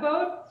the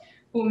ephod,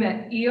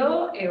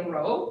 ume'il, a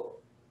robe.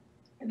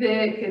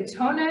 The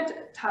ketonet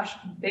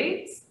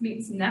tashbetz,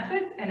 meets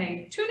nefet, and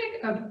a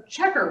tunic of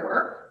checker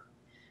work.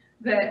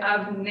 The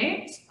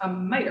avnet, a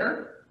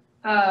miter.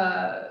 Meets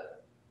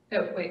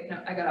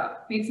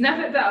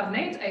nefet, the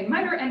avnet, a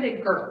miter and a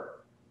girdle.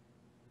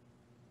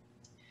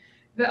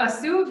 The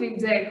asu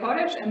vigdei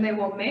kodesh, and they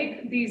will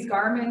make these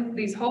garments,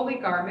 these holy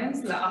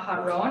garments,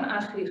 la'aharon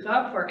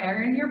achicha, for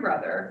Aaron your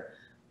brother,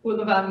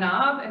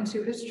 u'levanav, and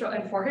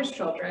for his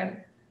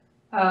children.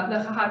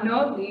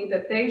 Lechachanot,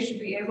 that they should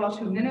be able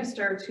to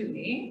minister to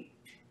me.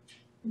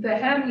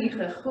 Vehem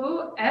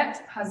yichechu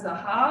et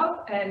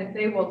hazahav, and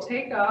they will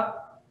take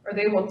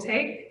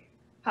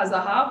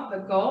hazahav, the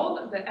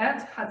gold, the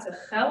et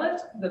hatechelet,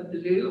 the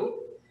blue,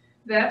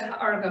 the et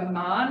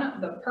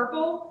argaman, the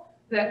purple,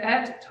 the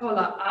et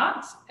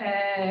tolaat,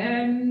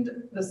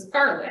 and the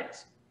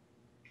scarlet.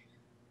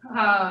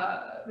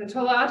 The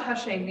tolaat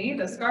hasheni,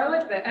 the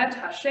scarlet, the et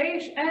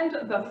hashesh,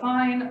 and the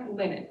fine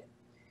linen.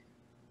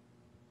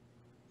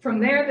 From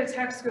there, the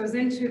text goes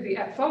into the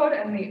ephod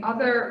and the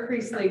other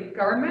priestly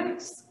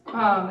garments,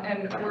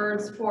 and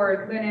words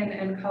for linen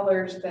and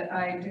colors that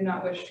I do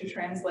not wish to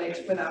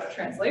translate without a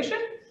translation.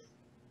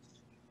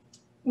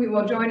 We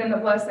will join in the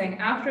blessing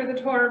after the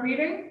Torah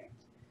reading.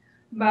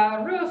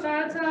 Baruch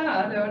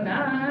atah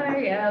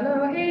Adonai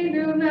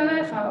Eloheinu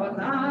melech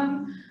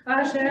haolam,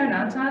 asher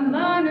natan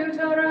lanu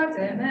Torah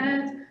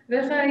emet,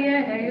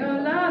 v'chayei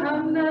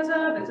olam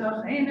nata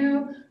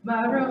b'tochenu.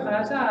 Baruch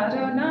atah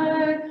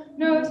Adonai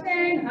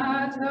noten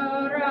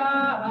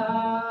haTorah.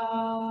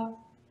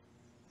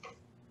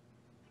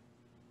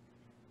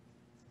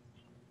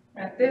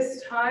 At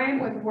this time,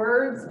 with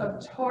words of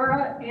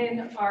Torah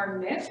in our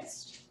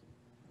midst,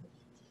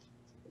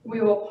 we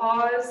will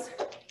pause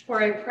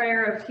for a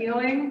prayer of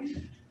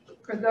healing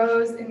for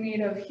those in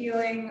need of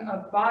healing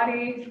of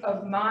body,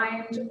 of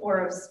mind,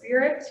 or of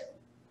spirit.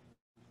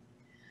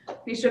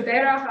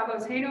 Mishaberach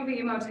avotenu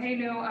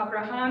v'imotenu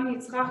Abraham,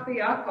 Yitzchak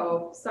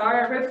v'Yaakov,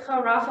 Sarah,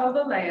 Rivka, Rachel,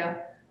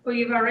 v'Leah, who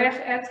yivarech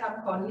et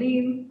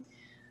hakolim.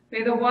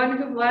 May the one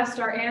who blessed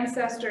our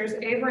ancestors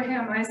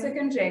Abraham, Isaac,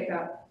 and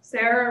Jacob,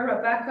 Sarah,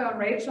 Rebekah,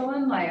 Rachel,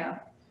 and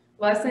Leah,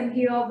 bless and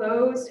heal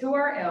those who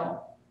are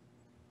ill.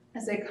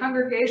 As a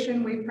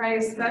congregation, we pray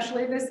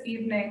especially this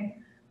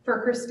evening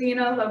for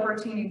Christina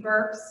Lobertini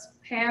Burks,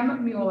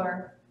 Pam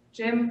Mueller,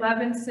 Jim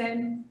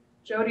Levinson,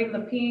 Jody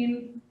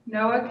Lapine,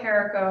 Noah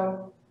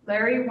Carrico,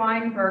 Larry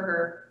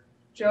Weinberger,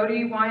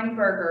 Jody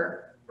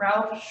Weinberger,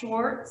 Ralph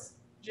Schwartz,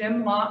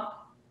 Jim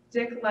Locke,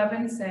 Dick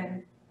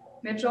Levinson,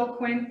 Mitchell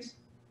Quint,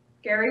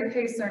 Gary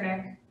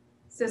Pacernick,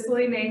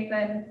 Cicely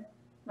Nathan,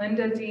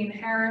 Linda Dean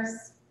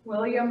Harris,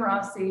 William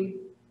Rossi,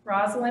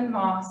 Rosalind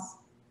Moss,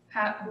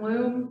 Pat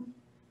Bloom,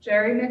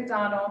 Jerry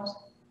McDonald,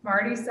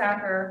 Marty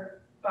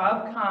Sacker,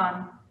 Bob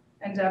Kahn,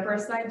 and Deborah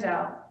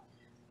Seidel.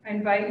 I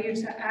invite you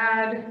to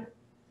add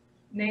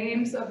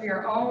names of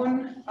your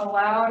own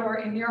aloud or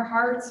in your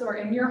hearts or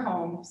in your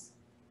homes.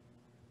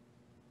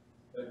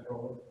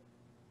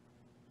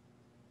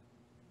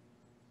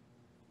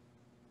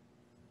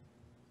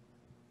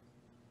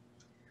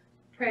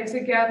 Pray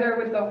together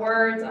with the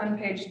words on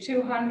page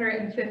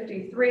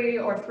 253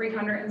 or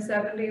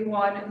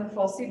 371 in the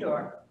Full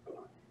Siddur.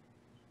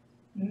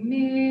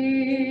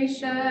 Mi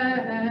sheberach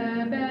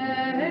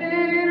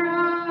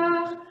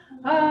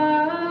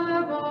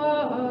avotenu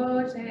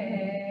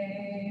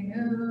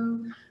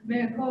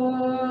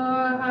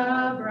mikor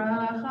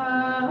habracha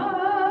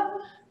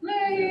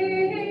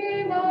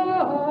leimotenu.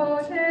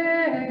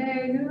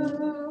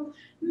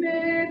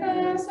 May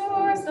the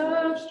source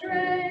of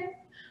strength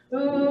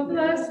who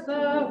bless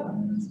the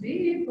ones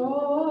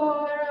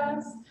before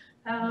us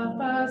help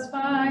us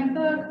find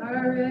the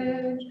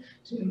courage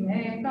to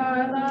make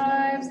our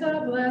lives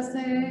a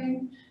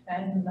blessing,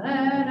 and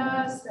let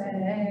us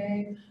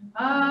say,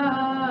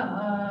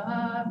 Amen.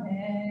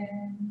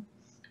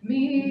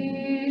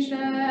 Mi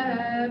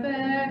sheberach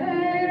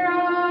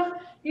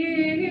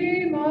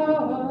imotenu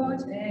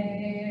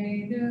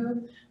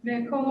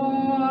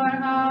mikor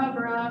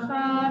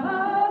habracha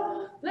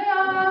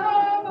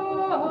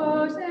leavotenu.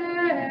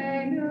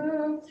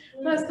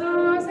 Bless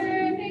those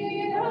in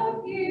need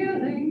of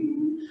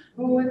healing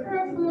with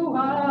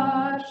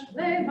refuah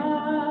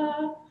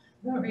shlema,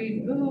 the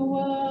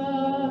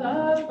renewal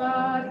of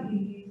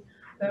body,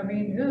 the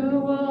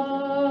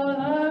renewal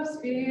of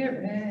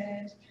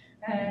spirit,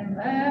 and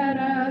let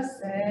us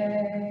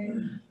say,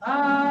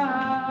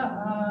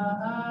 Amen.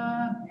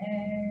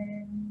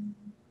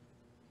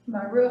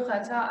 Baruch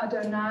atah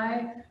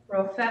Adonai,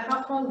 Rofeh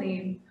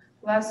HaCholim.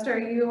 Blessed are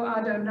you,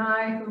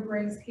 Adonai, who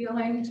brings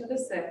healing to the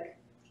sick.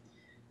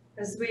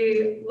 As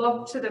we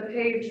look to the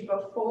page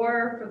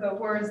before for the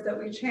words that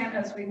we chant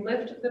as we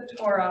lift the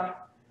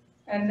Torah,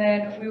 and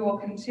then we will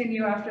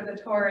continue after the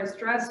Torah is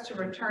dressed to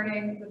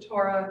returning the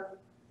Torah.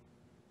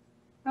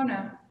 Oh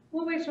no,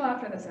 we'll wait till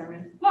after the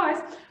sermon.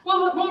 Lies.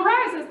 We'll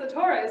rise as the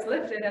Torah is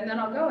lifted, and then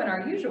I'll go in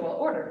our usual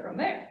order from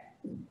there.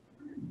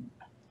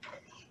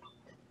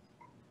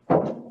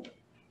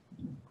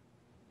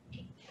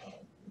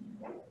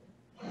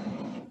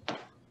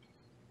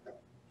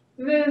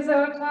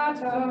 V'zot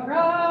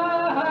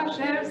haTorah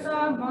asher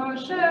sam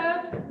Moshe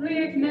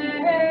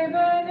lifnei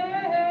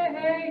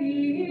bnei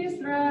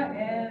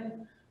Yisrael,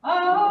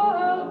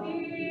 al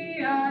pi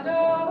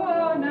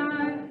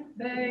Adonai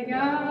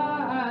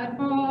beyad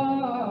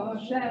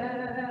Moshe.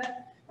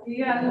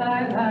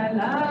 Yalai lai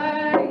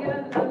lai,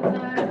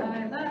 yalai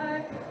lai lai,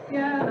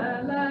 yalai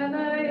lai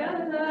lai,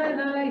 yalai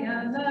lai,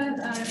 yalai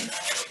lai,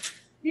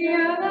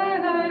 yalai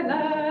lai lai,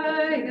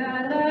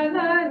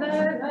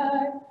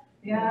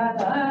 yalai lai lai,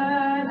 yalai.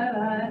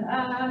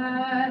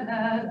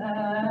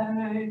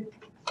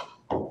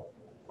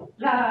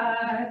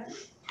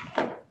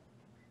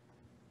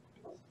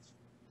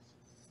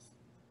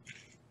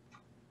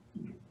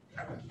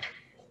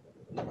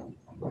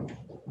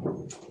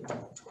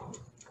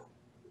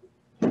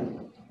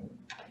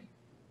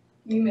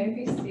 You may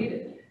be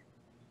seated.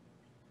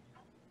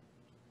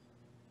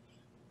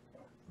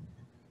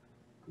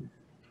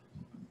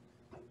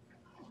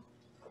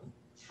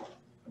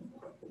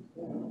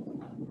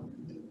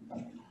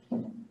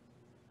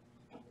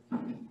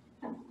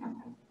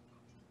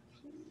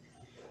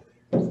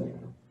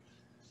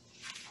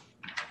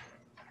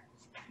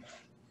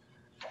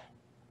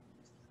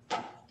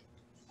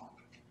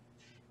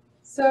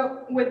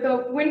 So with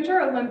the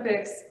Winter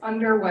Olympics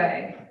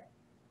underway,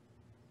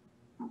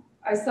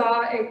 I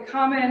saw a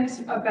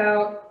comment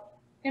about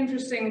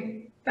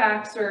interesting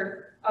facts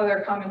or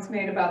other comments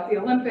made about the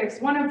Olympics.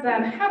 One of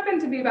them happened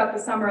to be about the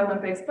Summer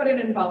Olympics, but it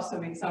involves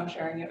swimming, so I'm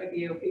sharing it with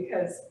you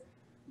because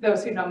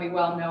those who know me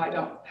well know I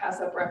don't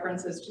pass up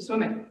references to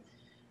swimming.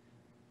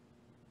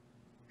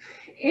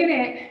 In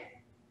it,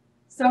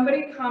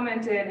 somebody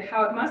commented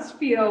how it must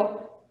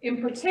feel,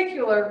 in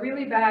particular,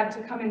 really bad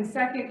to come in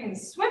second in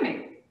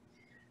swimming,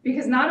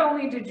 because not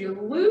only did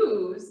you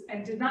lose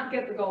and did not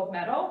get the gold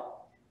medal,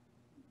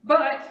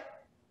 but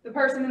the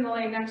person in the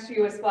lane next to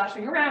you is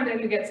splashing around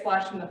and you get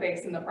splashed in the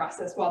face in the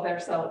process while they're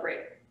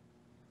celebrating.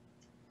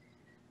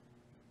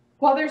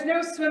 While there's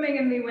no swimming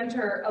in the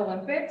Winter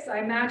Olympics, I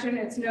imagine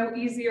it's no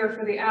easier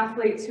for the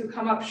athletes who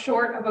come up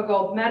short of a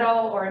gold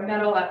medal or a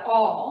medal at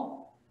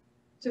all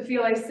to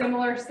feel a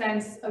similar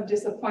sense of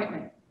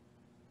disappointment,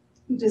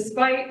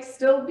 despite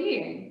still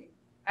being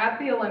at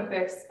the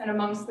Olympics and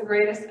amongst the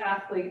greatest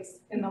athletes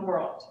in the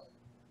world.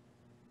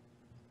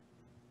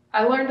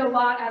 I learned a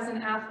lot as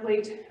an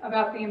athlete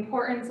about the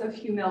importance of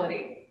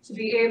humility, to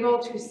be able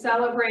to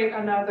celebrate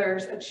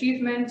another's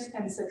achievement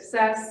and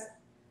success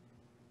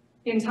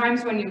in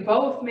times when you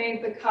both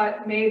made the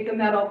cut, made the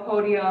medal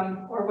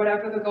podium, or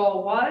whatever the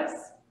goal was,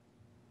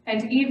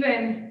 and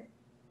even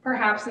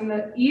perhaps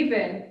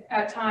even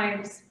at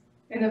times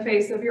in the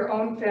face of your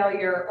own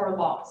failure or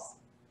loss.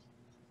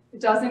 It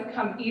doesn't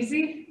come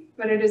easy,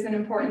 but it is an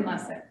important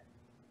lesson.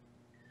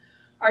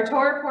 Our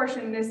Torah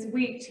portion this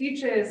week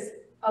teaches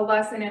a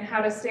lesson in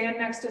how to stand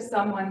next to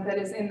someone that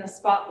is in the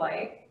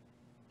spotlight,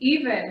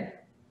 even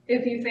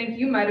if you think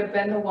you might have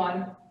been the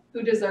one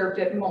who deserved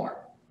it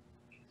more.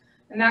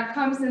 And that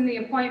comes in the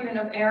appointment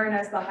of Aaron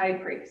as the high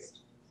priest.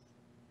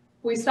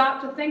 If we stop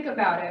to think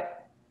about it,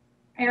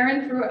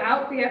 Aaron,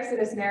 throughout the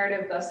Exodus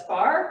narrative thus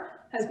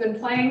far, has been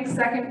playing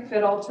second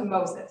fiddle to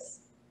Moses.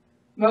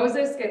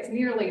 Moses gets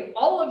nearly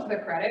all of the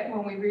credit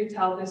when we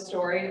retell this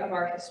story of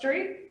our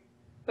history,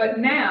 but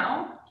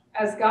now,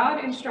 as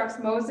God instructs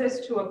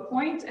Moses to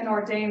appoint and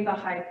ordain the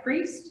high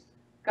priest,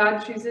 God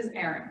chooses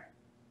Aaron.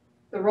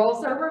 The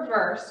roles are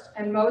reversed,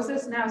 and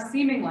Moses now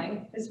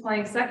seemingly is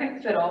playing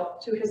second fiddle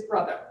to his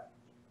brother.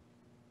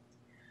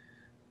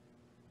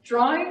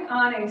 Drawing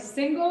on a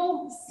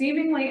single,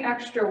 seemingly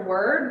extra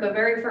word, the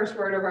very first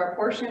word of our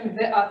portion,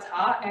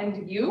 ve'ata,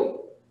 and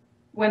you,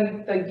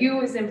 when the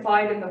you is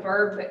implied in the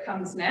verb that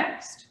comes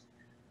next,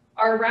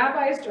 our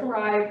rabbis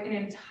derive an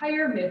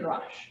entire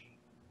midrash,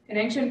 an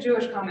ancient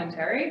Jewish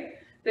commentary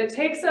that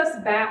takes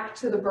us back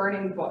to the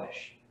burning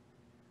bush,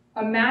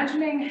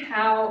 imagining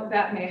how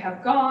that may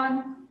have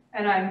gone,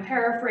 and I'm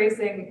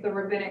paraphrasing the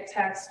rabbinic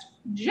text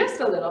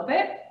just a little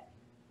bit,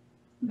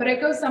 but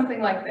it goes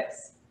something like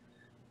this.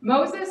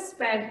 Moses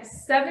spent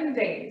 7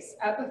 days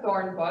at the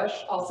thorn bush,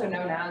 also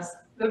known as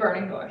the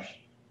burning bush.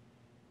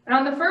 And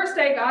on the first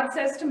day, God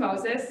says to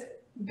Moses,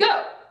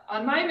 "Go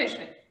on my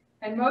mission."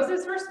 And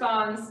Moses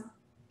responds,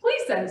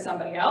 "Please send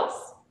somebody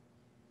else."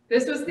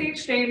 This was the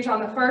exchange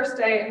on the first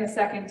day and the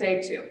second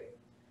day too.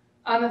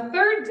 On the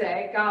third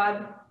day,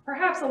 God,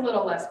 perhaps a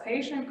little less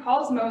patient,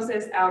 calls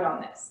Moses out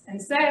on this and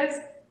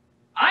says,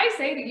 "I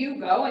say to you,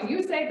 go, and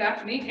you say back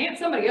to me, can't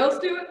somebody else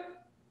do it?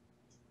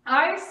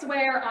 I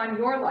swear on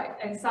your life,"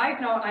 and side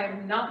note, I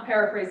am not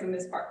paraphrasing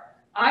this part,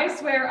 "I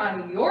swear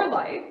on your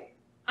life,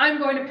 I'm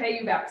going to pay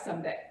you back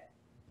someday."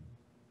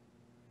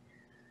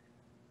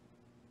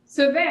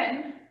 So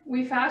then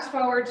we fast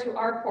forward to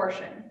our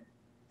portion.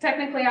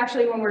 Technically,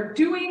 actually, when we're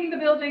doing the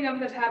building of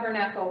the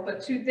tabernacle, but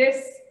to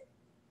this,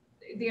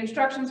 the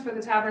instructions for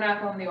the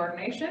tabernacle and the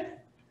ordination.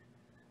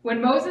 When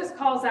Moses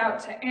calls out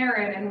to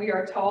Aaron, and when we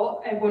are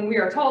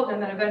told,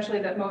 and then eventually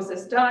that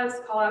Moses does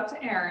call out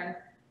to Aaron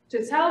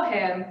to tell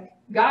him,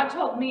 "God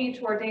told me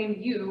to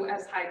ordain you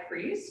as high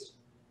priest."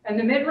 And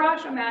the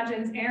Midrash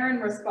imagines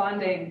Aaron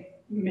responding,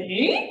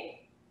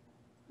 "Me?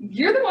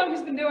 You're the one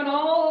who's been doing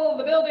all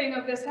the building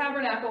of this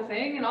tabernacle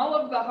thing and all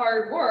of the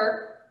hard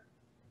work.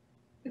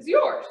 It's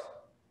yours.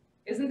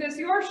 Isn't this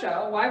your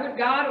show? Why would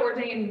God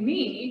ordain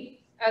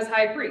me as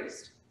high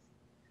priest?"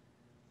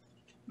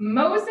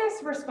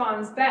 Moses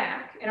responds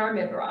back in our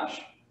Midrash,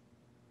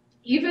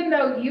 "Even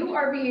though you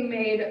are being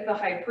made the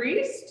high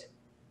priest,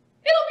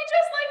 it'll be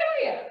just like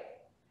I am.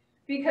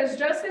 Because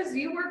just as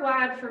you were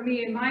glad for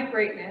me in my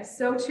greatness,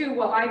 so too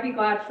will I be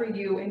glad for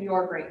you in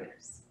your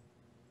greatness."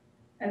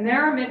 And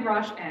there our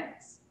Midrash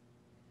ends.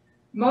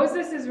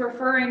 Moses is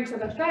referring to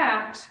the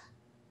fact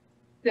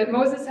that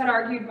Moses had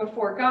argued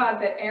before God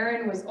that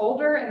Aaron was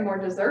older and more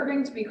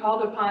deserving to be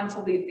called upon to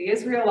lead the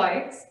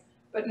Israelites,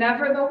 but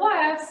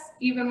nevertheless,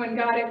 even when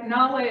God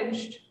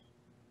acknowledged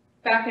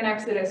back in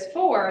Exodus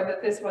 4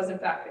 that this was in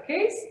fact the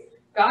case,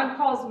 God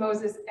calls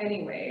Moses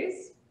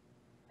anyways,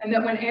 and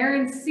that when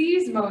Aaron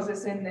sees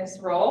Moses in this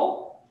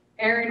role,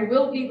 Aaron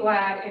will be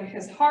glad in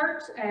his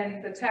heart,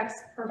 and the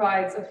text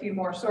provides a few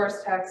more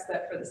source texts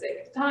that for the sake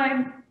of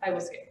time, I will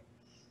skip.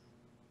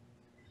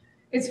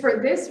 It's for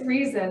this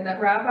reason that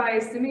Rabbi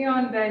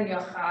Simeon ben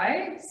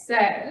Yochai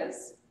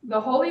says, "The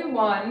Holy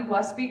One,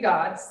 blessed be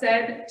God,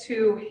 said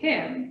to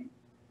him,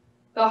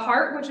 The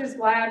heart which is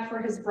glad for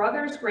his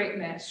brother's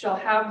greatness shall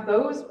have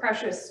those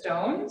precious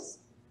stones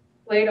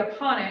laid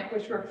upon it,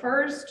 which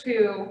refers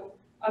to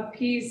a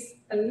piece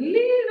a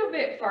little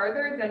bit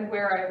farther than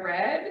where I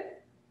read,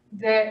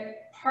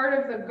 that part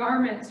of the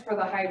garments for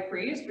the high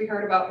priest, we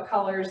heard about the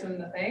colors and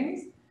the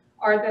things,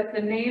 are that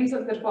the names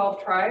of the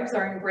 12 tribes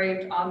are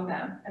engraved on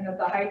them, and that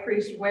the high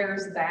priest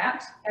wears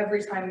that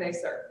every time they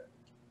serve.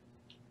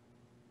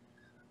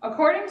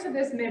 According to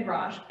this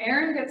midrash,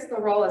 Aaron gets the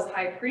role as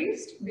high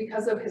priest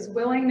because of his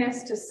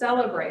willingness to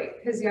celebrate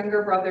his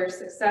younger brother's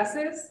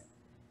successes,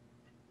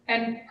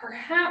 and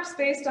perhaps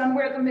based on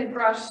where the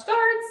midrash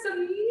starts, a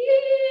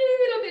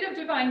little bit of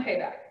divine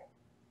payback.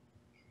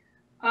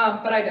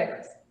 But I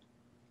digress.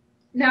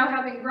 Now,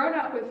 having grown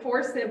up with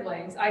 4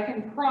 siblings, I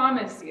can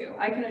promise you,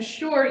 I can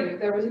assure you,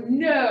 there was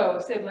no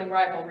sibling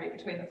rivalry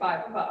between the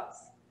 5 of us.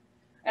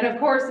 And of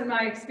course, in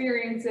my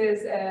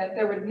experiences,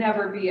 there would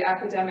never be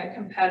academic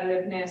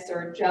competitiveness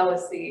or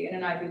jealousy in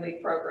an Ivy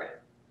League program.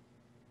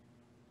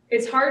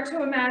 It's hard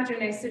to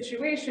imagine a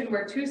situation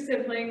where 2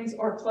 siblings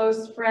or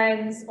close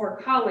friends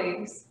or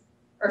colleagues,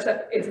 or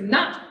it's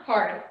not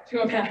hard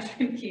to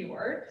imagine,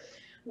 keyword,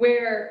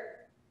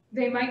 where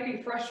they might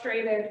be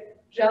frustrated,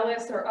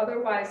 jealous, or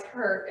otherwise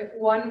hurt if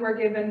one were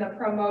given the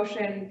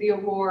promotion, the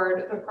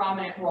award, the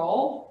prominent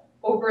role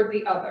over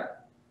the other.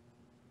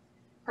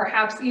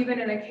 Perhaps even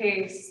in a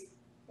case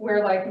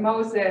where, like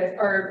Moses,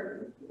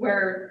 or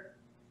where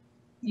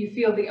you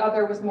feel the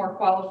other was more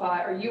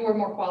qualified, or you were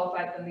more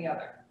qualified than the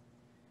other.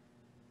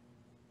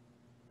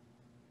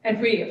 And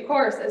we, of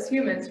course, as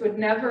humans, would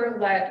never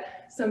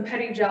let some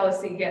petty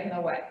jealousy get in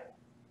the way.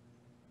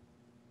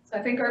 So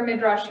I think our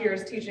midrash here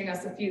is teaching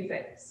us a few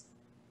things.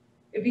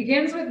 It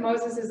begins with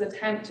Moses'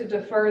 attempt to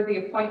defer the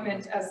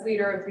appointment as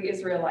leader of the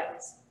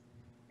Israelites.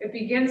 It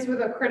begins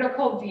with a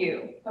critical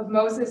view of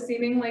Moses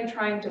seemingly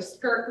trying to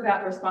skirt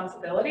that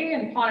responsibility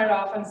and pawn it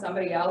off on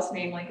somebody else,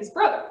 namely his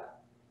brother.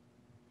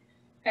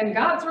 And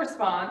God's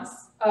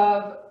response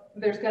of,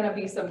 there's going to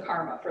be some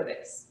karma for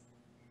this.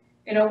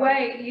 In a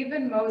way,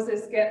 even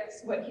Moses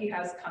gets what he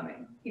has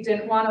coming. He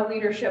didn't want a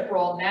leadership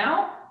role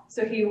now,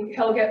 so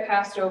he'll get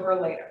passed over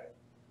later.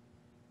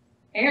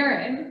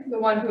 Aaron, the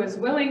one who is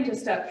willing to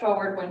step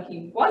forward when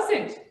he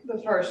wasn't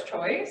the first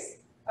choice,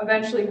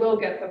 eventually will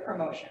get the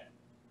promotion.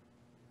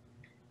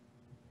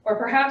 Or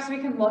perhaps we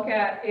can look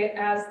at it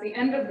as the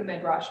end of the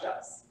midrash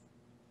does.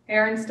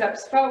 Aaron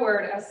steps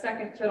forward as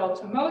second fiddle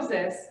to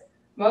Moses.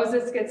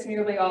 Moses gets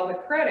nearly all the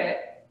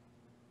credit,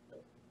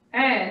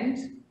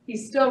 and he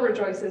still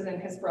rejoices in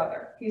his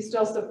brother. He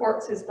still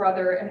supports his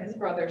brother and his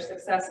brother's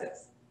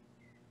successes.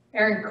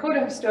 Aaron could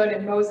have stood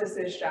in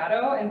Moses'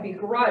 shadow and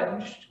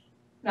begrudged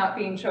not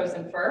being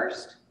chosen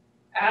first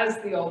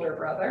as the older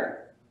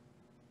brother,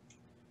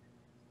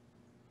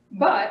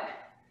 but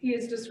he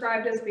is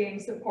described as being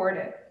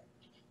supported.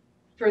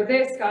 For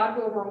this, God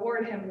will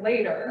reward him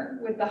later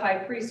with the high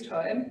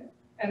priesthood,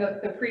 and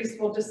the priest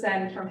will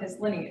descend from his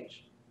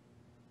lineage.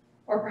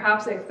 Or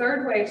perhaps a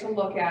third way to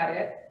look at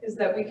it is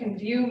that we can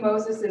view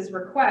Moses'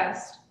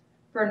 request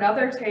for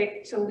another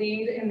take to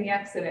lead in the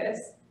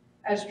Exodus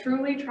as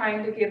truly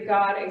trying to give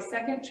God a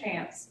second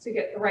chance to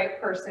get the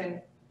right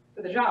person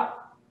for the job.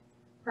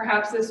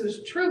 Perhaps this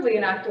was truly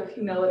an act of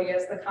humility,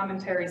 as the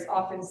commentaries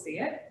often see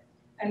it,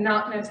 and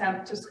not an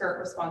attempt to skirt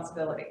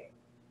responsibility.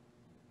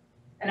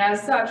 And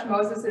as such,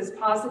 Moses'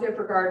 positive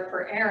regard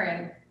for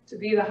Aaron to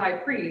be the high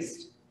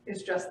priest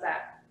is just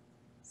that,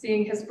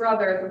 seeing his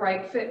brother, the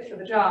right fit for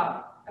the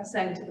job,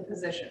 ascend to the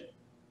position.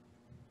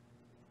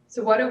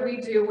 So what do we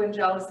do when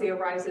jealousy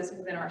arises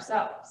within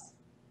ourselves?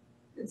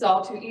 It's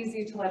all too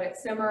easy to let it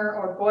simmer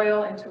or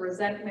boil into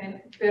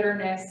resentment,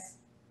 bitterness,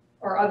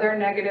 or other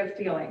negative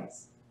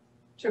feelings.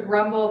 To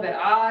grumble that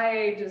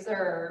I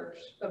deserved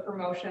the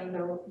promotion,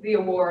 the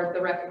award,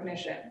 the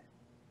recognition.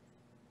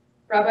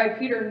 Rabbi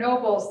Peter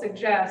Noble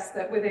suggests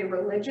that with a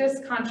religious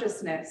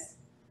consciousness,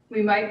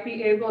 we might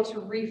be able to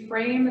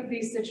reframe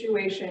these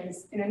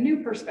situations in a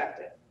new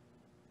perspective.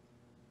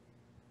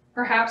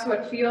 Perhaps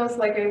what feels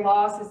like a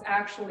loss is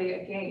actually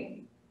a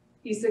gain.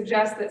 He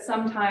suggests that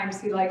sometimes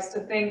he likes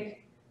to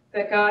think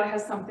that God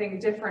has something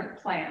different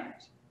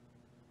planned,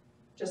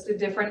 just a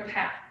different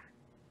path.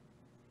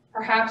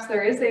 Perhaps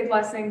there is a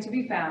blessing to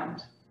be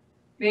found.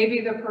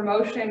 Maybe the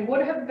promotion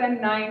would have been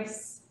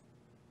nice,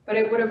 but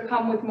it would have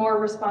come with more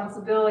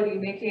responsibility,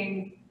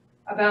 making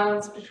a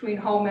balance between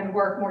home and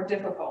work more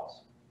difficult.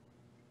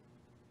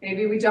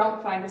 Maybe we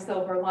don't find a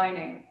silver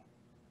lining,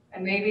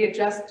 and maybe it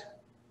just,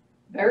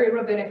 very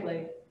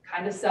rabbinically,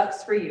 kind of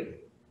sucks for you.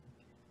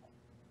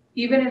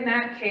 Even in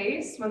that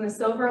case, when the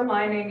silver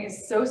lining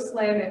is so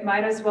slim it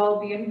might as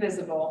well be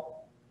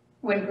invisible,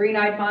 when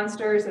green-eyed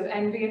monsters of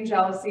envy and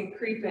jealousy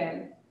creep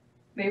in,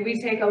 may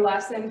we take a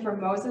lesson from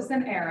Moses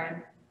and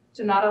Aaron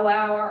to not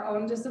allow our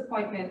own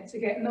disappointment to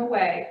get in the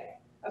way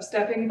of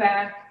stepping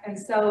back and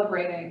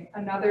celebrating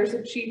another's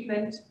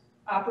achievement,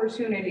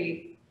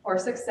 opportunity, or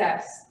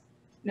success,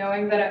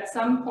 knowing that at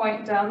some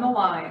point down the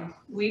line,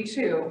 we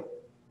too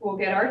will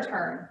get our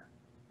turn,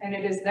 and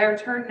it is their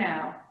turn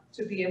now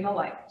to be in the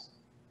light.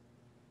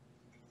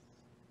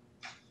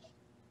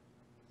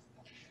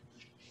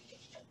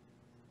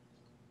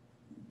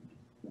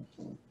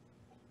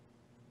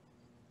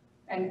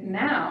 And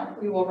now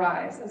we will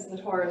rise as the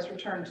Torahs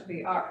return to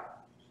the Ark.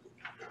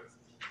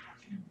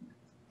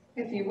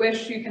 If you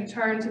wish, you can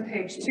turn to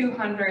page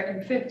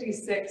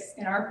 256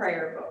 in our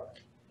prayer book.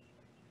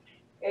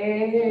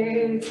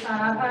 Et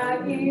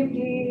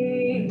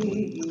ha'imni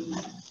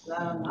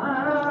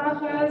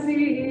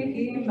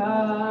lamachazikima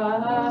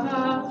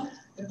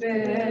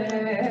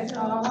betomcheha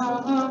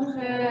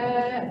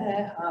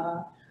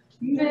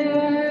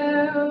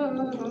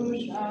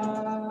meusha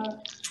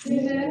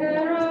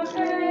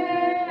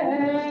deracheha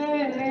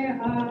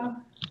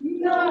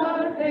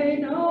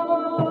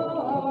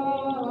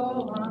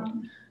narheinoam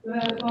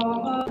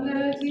v'kol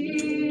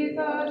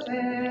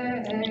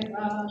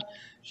letitoteha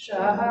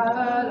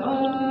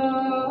Shalom,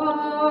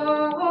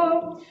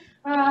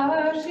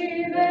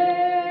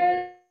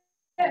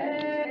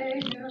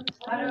 Hashiveinu,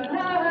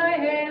 Adonai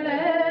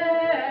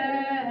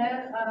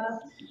Elecha,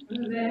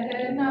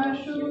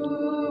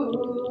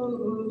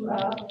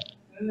 v'nashuva,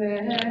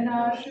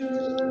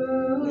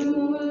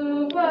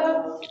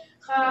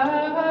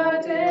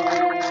 Chadesh,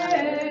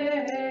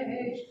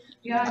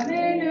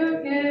 Yameinu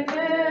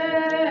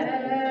Keveden,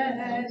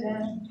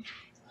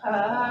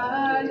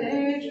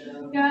 Chadesh,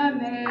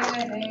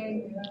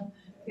 Yameinu.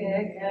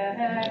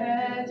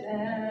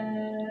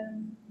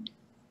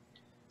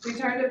 We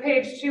turn to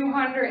page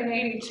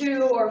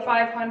 282 or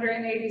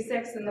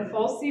 586 in the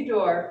full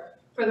Siddur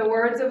for the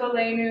words of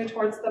Aleinu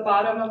towards the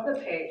bottom of the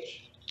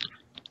page.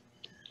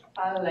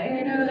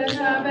 Aleinu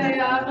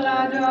l'shabeach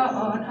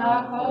l'adon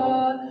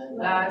hakol,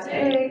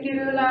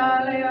 l'te'gilula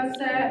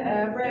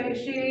le'yosef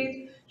breshit,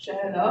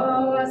 shelo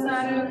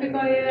asanu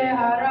k'goyei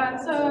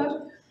haratzot,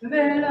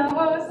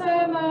 v'lo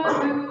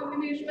samanu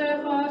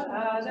k'mishpechot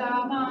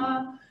adama,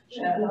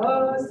 shelo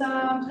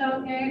sam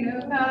chelkeinu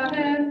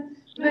kahem,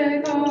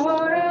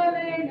 v'kor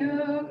aleinu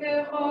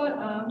kechol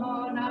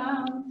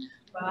amonam,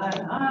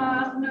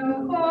 v'anachnu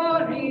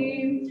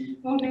korim,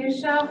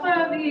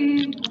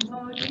 u'mishachavim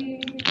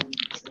u'modim,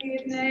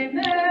 Ibnei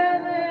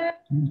Melech,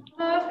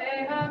 Malchei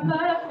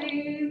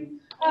HaMlachim,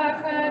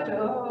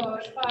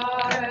 HaKadosh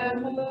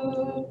Baruch Hu,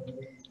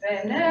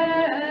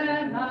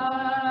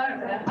 v'ne'emar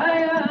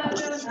v'haya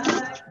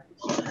Adonai,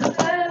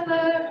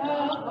 melech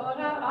kol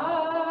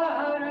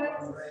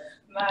ha'aretz,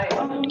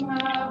 v'yom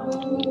hahu,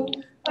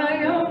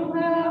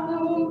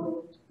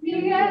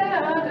 yeh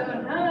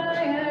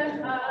Adonai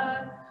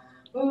echad,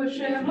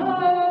 u'shemo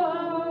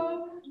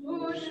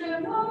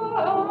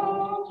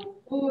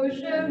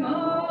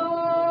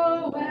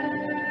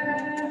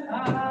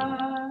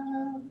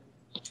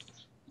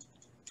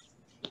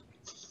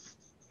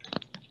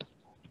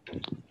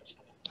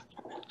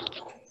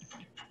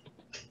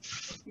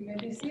You may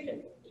be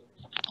seated.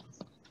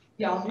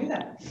 Y'all do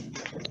that.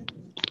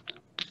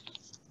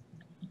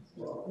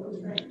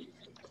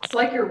 It's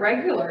like you're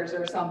regulars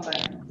or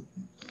something.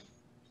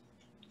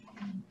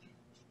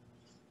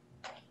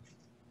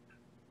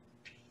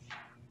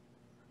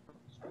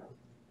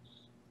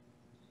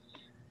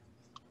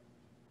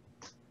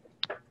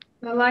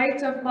 The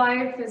light of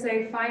life is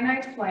a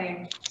finite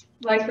flame.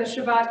 Like the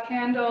Shabbat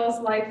candles,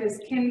 life is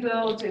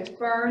kindled, it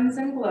burns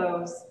and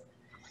glows.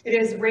 It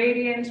is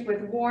radiant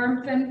with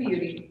warmth and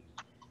beauty,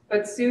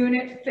 but soon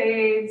it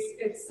fades,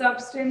 its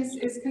substance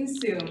is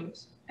consumed,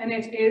 and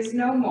it is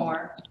no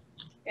more.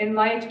 In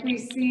light we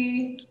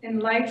see, in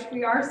light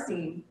we are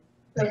seen.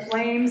 The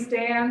flames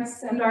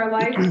dance, and our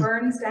life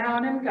burns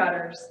down and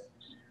gutters.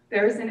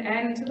 There is an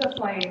end to the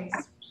flames.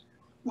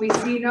 We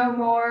see no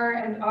more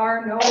and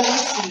are no more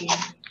seen.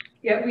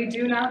 Yet we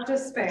do not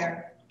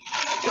despair,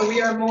 for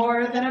we are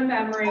more than a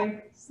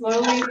memory,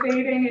 slowly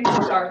fading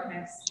into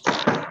darkness.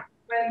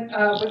 When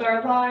with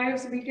our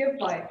lives we give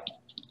life.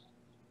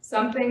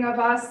 Something of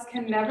us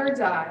can never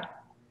die.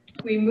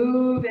 We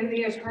move in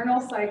the eternal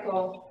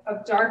cycle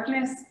of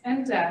darkness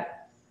and death,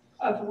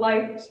 of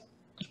light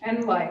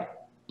and life.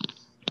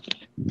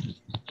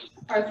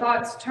 Our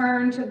thoughts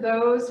turn to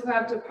those who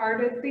have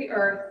departed the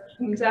earth,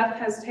 whom death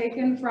has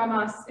taken from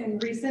us in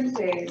recent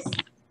days.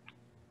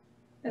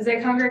 As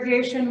a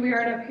congregation, we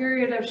are in a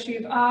period of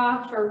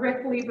Shiv'ah for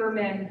Rick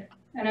Lieberman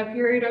and a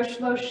period of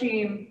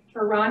Shloshim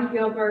for Ron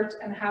Gilbert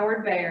and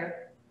Howard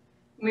Bayer.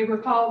 We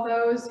recall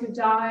those who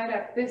died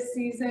at this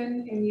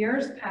season in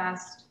years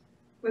past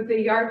with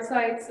the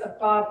yahrzeits of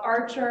Bob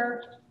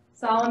Archer,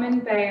 Solomon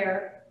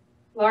Bayer,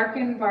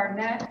 Larkin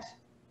Barnett,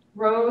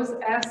 Rose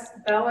S.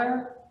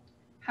 Beller,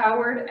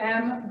 Howard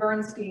M.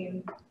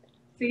 Bernstein,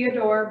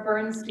 Theodore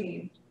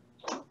Bernstein,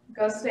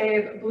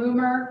 Gustav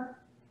Bloomer,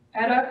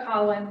 Etta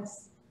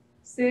Collins,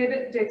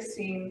 Sid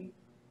Dickstein,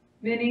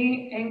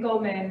 Minnie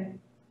Engelman,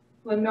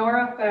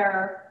 Lenora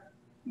Ferrer,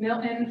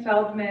 Milton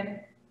Feldman,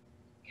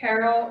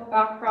 Carol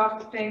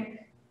Bachrock-Fink,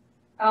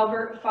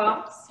 Albert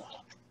Fox,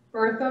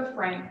 Bertha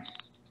Frank,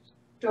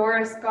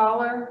 Doris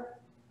Goller,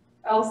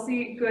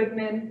 Elsie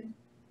Goodman,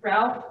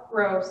 Ralph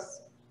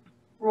Gross,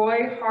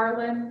 Roy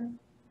Harlan,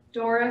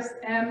 Doris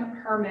M.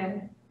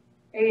 Herman,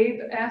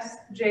 Abe S.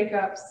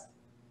 Jacobs,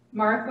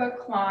 Martha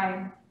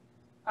Klein,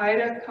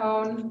 Ida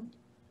Cohn,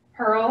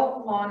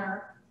 Pearl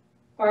Lawner,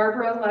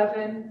 Barbara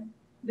Levin,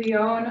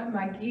 Leon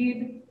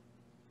Magid,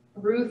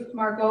 Ruth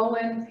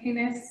Margolin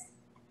Penis,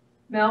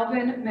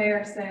 Melvin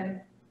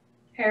Mayerson,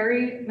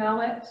 Harry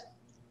Mellett,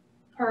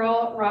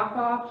 Pearl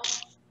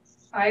Rockoff,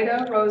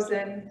 Ida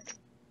Rosen,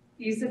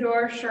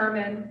 Isidore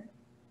Shimmerin,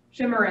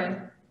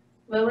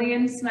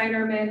 Lillian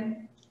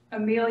Snyderman,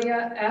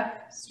 Amelia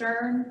F.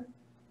 Stern,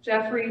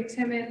 Jeffrey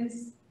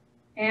Timmons,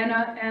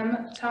 Anna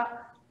M.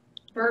 Tuck,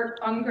 Bert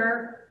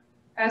Unger,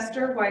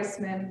 Esther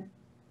Weissman,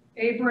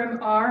 Abram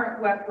R.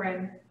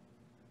 Weprin,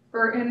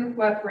 Burton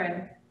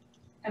Weprin,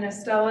 and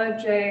Estella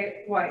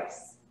J.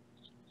 Weiss.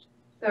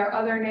 There are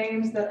other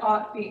names that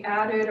ought to be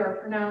added or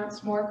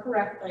pronounced more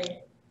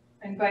correctly.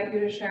 I invite you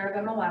to share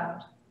them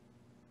aloud.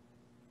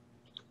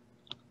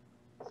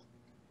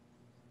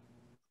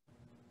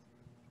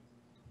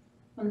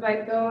 I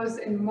invite those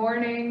in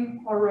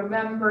mourning or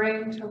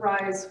remembering to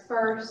rise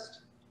first.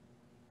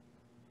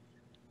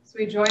 So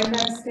we join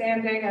them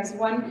standing as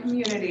one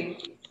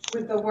community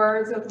with the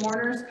words of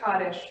Mourner's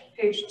Kaddish,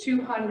 page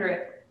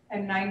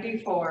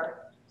 294.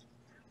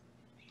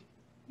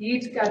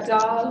 Yit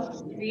Gadal,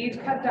 Yit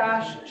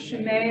Kadash,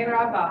 Shemei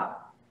Rabbah,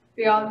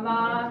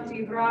 V'alma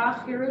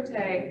Divrach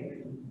Hirutei,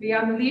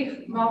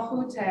 V'amlich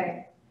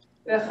Malchutei,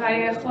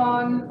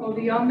 V'chayechon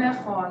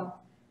U'v'yomechon,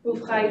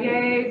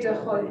 U'v'chayei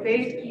Dechol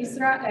Beit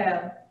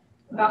Yisrael,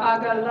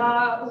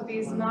 V'agala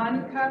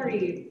U'v'zman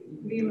Karib,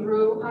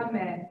 V'imru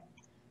Amen.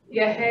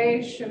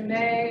 Yehei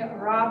Shemei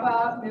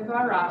Rabbah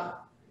Mivarach,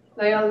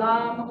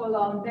 Le'alam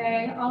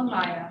U'lalmei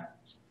Almaya,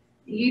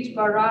 Yit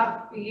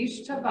Barach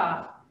V'yish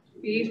Tavach,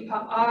 V'it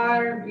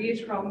Pa'ar, V'it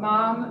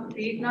Romam,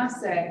 V'it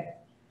Naseh,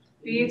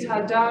 V'it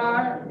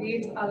Hadar,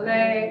 V'it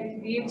Aleh,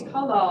 V'it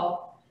Halal,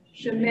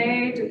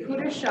 Shemei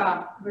Dekudesha,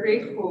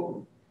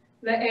 V'richu,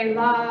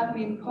 Le'ela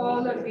min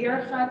kol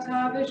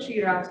virchata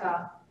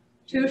v'shirata,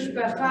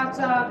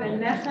 Tushbechata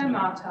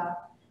v'nechemata,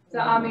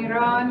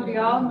 Za'amiran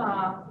v'alma,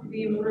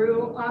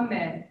 V'imru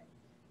Amen.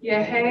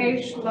 Yehei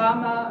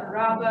Shlama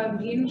Rabba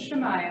min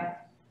Shemaya,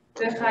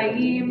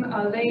 V'chaim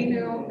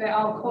Aleinu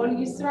ve'al kol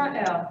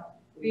Yisrael,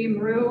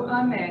 V'imru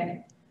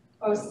Amen.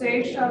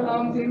 Osei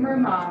Shalom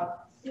v'imrumav,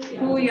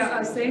 Hu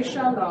ya'aseh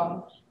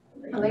Shalom,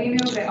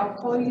 Aleinu ve'al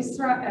kol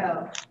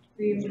Yisrael,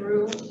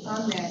 V'imru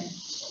Amen.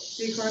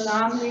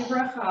 Zikronam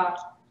livracha,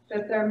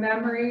 that their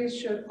memories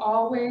should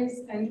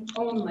always and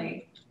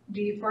only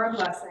be for a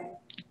blessing.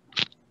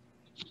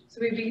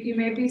 So you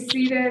may be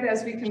seated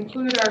as we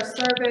conclude our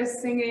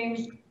service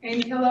singing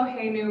Ein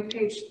Eloheinu,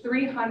 page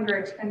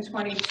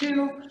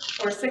 322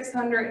 or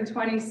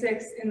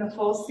 626 in the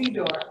full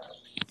Siddur.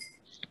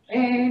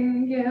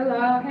 Ein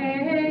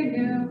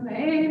Eloheinu,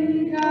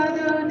 Ein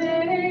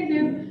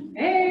Adonenu,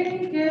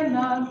 Ein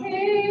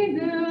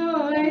Kemalkeinu,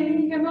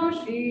 Ein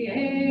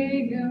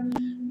Kemoshienu,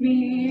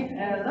 Mi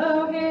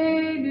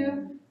Eloheinu,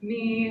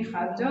 Mi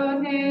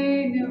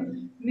Chadonenu,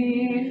 Mi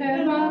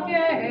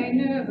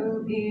Chemalkeinu,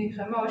 Mi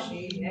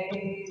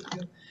Chemoshienu.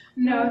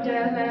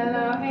 Nodel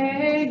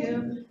Eloheinu,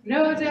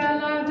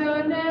 Nodel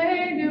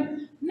Adonenu,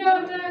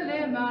 Nodel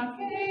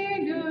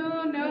Malkeinu,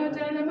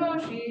 Nodel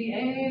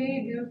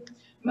Moshienu.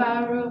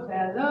 Baruch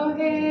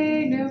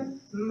Eloheinu,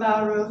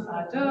 Baruch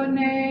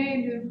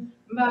Adonenu,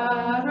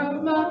 Baruch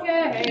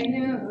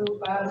Malkeinu,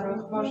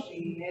 Baruch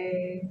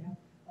Moshienu.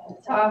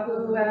 Tahu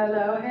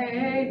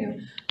Eloheinu,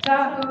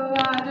 Tahu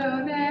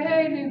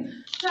Adonenu,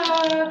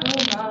 Tahu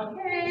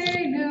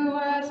Malkeinu,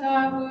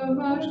 Tahu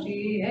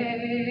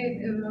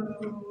Moshienu.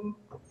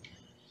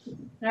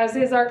 As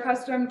is our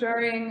custom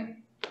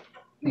during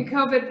the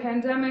COVID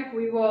pandemic,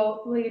 we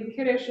will lead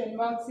Kiddush and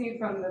Motzi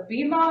from the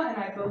Bima, and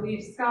I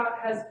believe Scott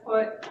has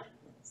put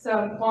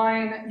some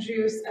wine,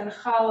 juice, and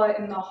challah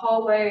in the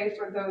hallway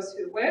for those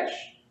who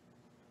wish.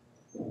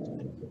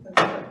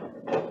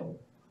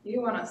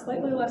 You want a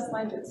slightly less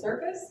slanted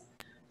surface.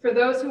 For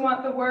those who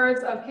want the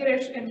words of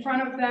Kiddush in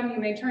front of them, you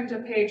may turn to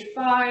page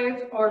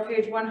 5 or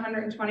page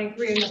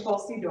 123 in the full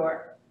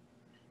Siddur.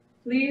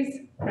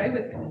 Please pray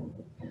with me.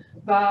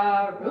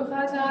 Baruch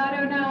atah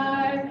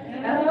Adonai,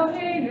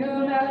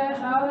 Eloheinu melech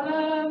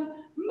haolam,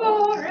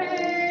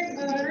 borei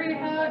peri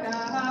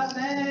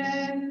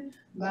hagafen.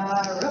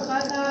 Baruch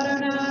atah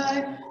Adonai,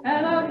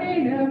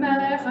 Eloheinu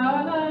melech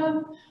haolam,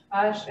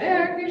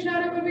 asher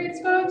kishanu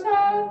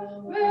b'mitzvotav,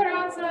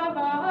 v'ratza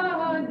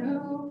b'anu,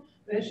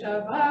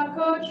 v'shavah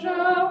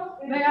kodsho,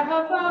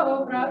 v'yahava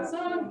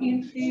u'ratzon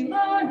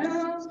hinchilanu,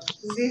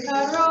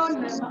 zikaron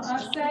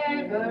lema'aseh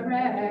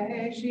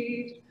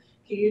b'reshit.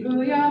 Kilu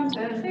yam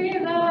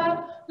techila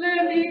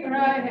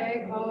lemikrei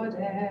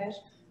kodesh,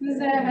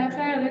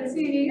 zecher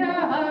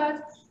letziat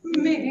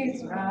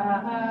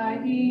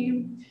Mitzrayim.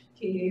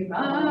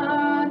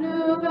 Kivanu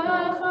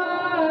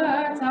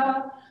v'acharta,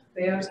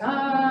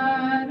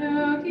 ve'otanu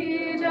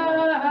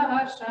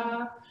kidashta,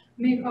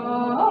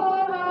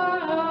 mikol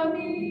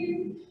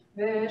ha'amim,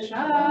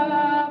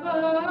 ve'shavat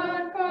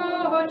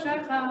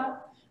kodshecha,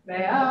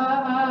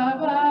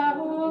 ve'ahava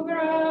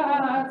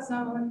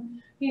u'ratzon.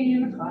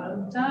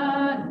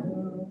 Inchaltanu,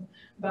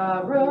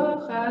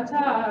 Baruch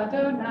atah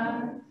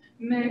Adonai,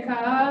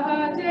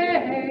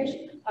 Mekadesh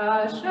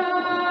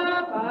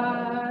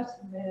HaShabbat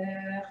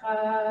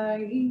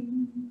L'chaim.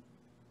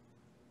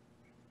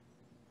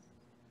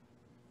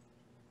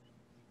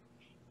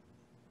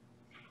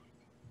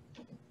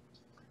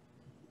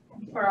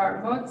 for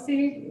our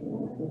motzi.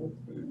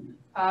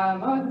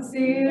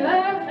 Motzi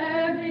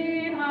lechem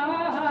min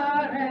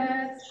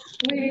haaretz.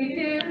 We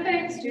give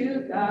thanks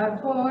to God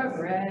for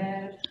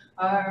bread.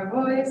 Our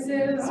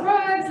voices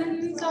rise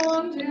in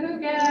song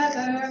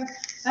together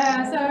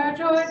as our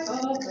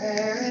joyful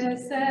prayer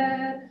is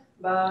said.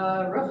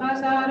 Baruch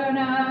atah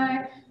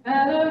Adonai,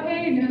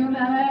 Eloheinu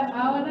melech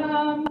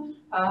haolam,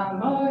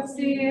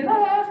 hamotzi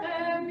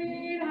lechem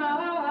min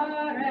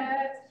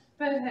haaretz,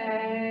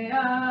 v'hei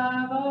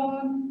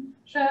avon,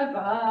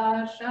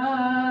 Shabbat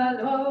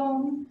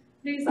shalom.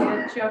 Please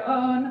get your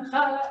own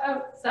challah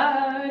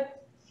outside.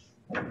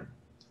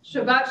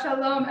 Shabbat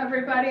shalom,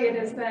 everybody. It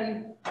has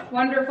been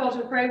wonderful to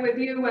pray with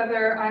you,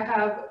 whether I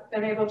have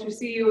been able to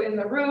see you in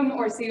the room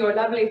or see your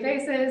lovely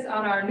faces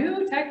on our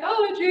new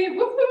technology.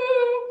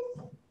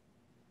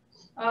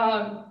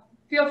 Woohoo!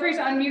 Feel free to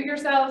unmute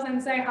yourselves and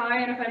say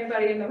hi, and if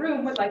anybody in the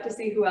room would like to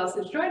see who else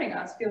is joining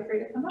us, feel free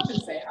to come up and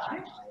say hi.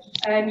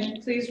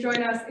 And please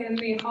join us in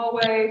the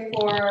hallway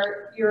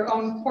for your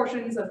own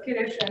portions of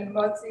Kiddush and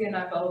Motzi, and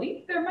I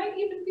believe there might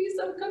even be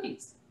some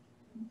cookies.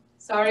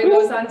 Sorry,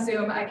 those on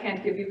Zoom, I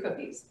can't give you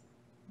cookies.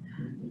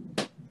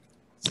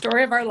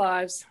 Story of our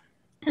lives.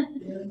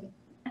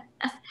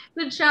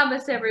 Good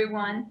Shabbos,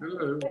 everyone.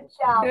 Hello. Good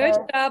Shabbos. Good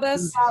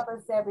Shabbos.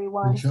 Shabbos,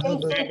 everyone. Good Stay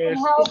Shabbos. safe and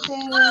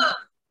healthy.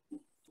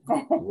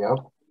 Yep.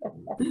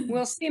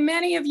 We'll see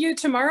many of you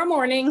tomorrow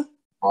morning,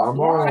 Tomorrow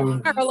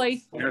morning.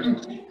 early.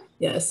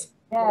 Yes.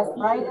 Yes,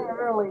 bright and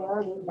early,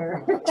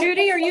 earlier.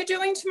 Judy, are you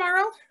doing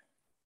tomorrow?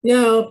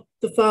 No,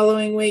 the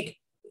following week.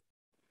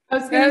 I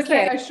was gonna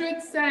say, Okay. I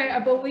should say, I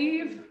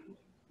believe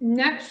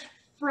next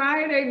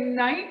Friday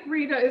night,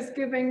 Rita is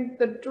giving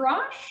the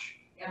drosh.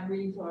 I'm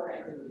reading Torah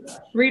and doing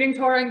that. Reading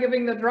Torah and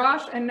giving the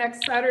drosh, and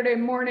next Saturday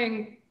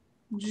morning,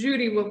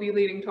 Judy will be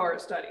leading Torah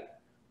study.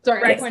 Sorry,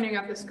 I'm Right. pointing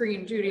at the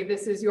screen. Judy,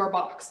 this is your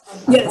box.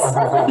 Yes.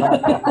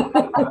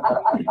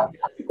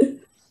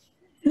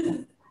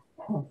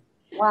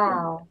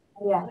 Wow,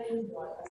 yeah.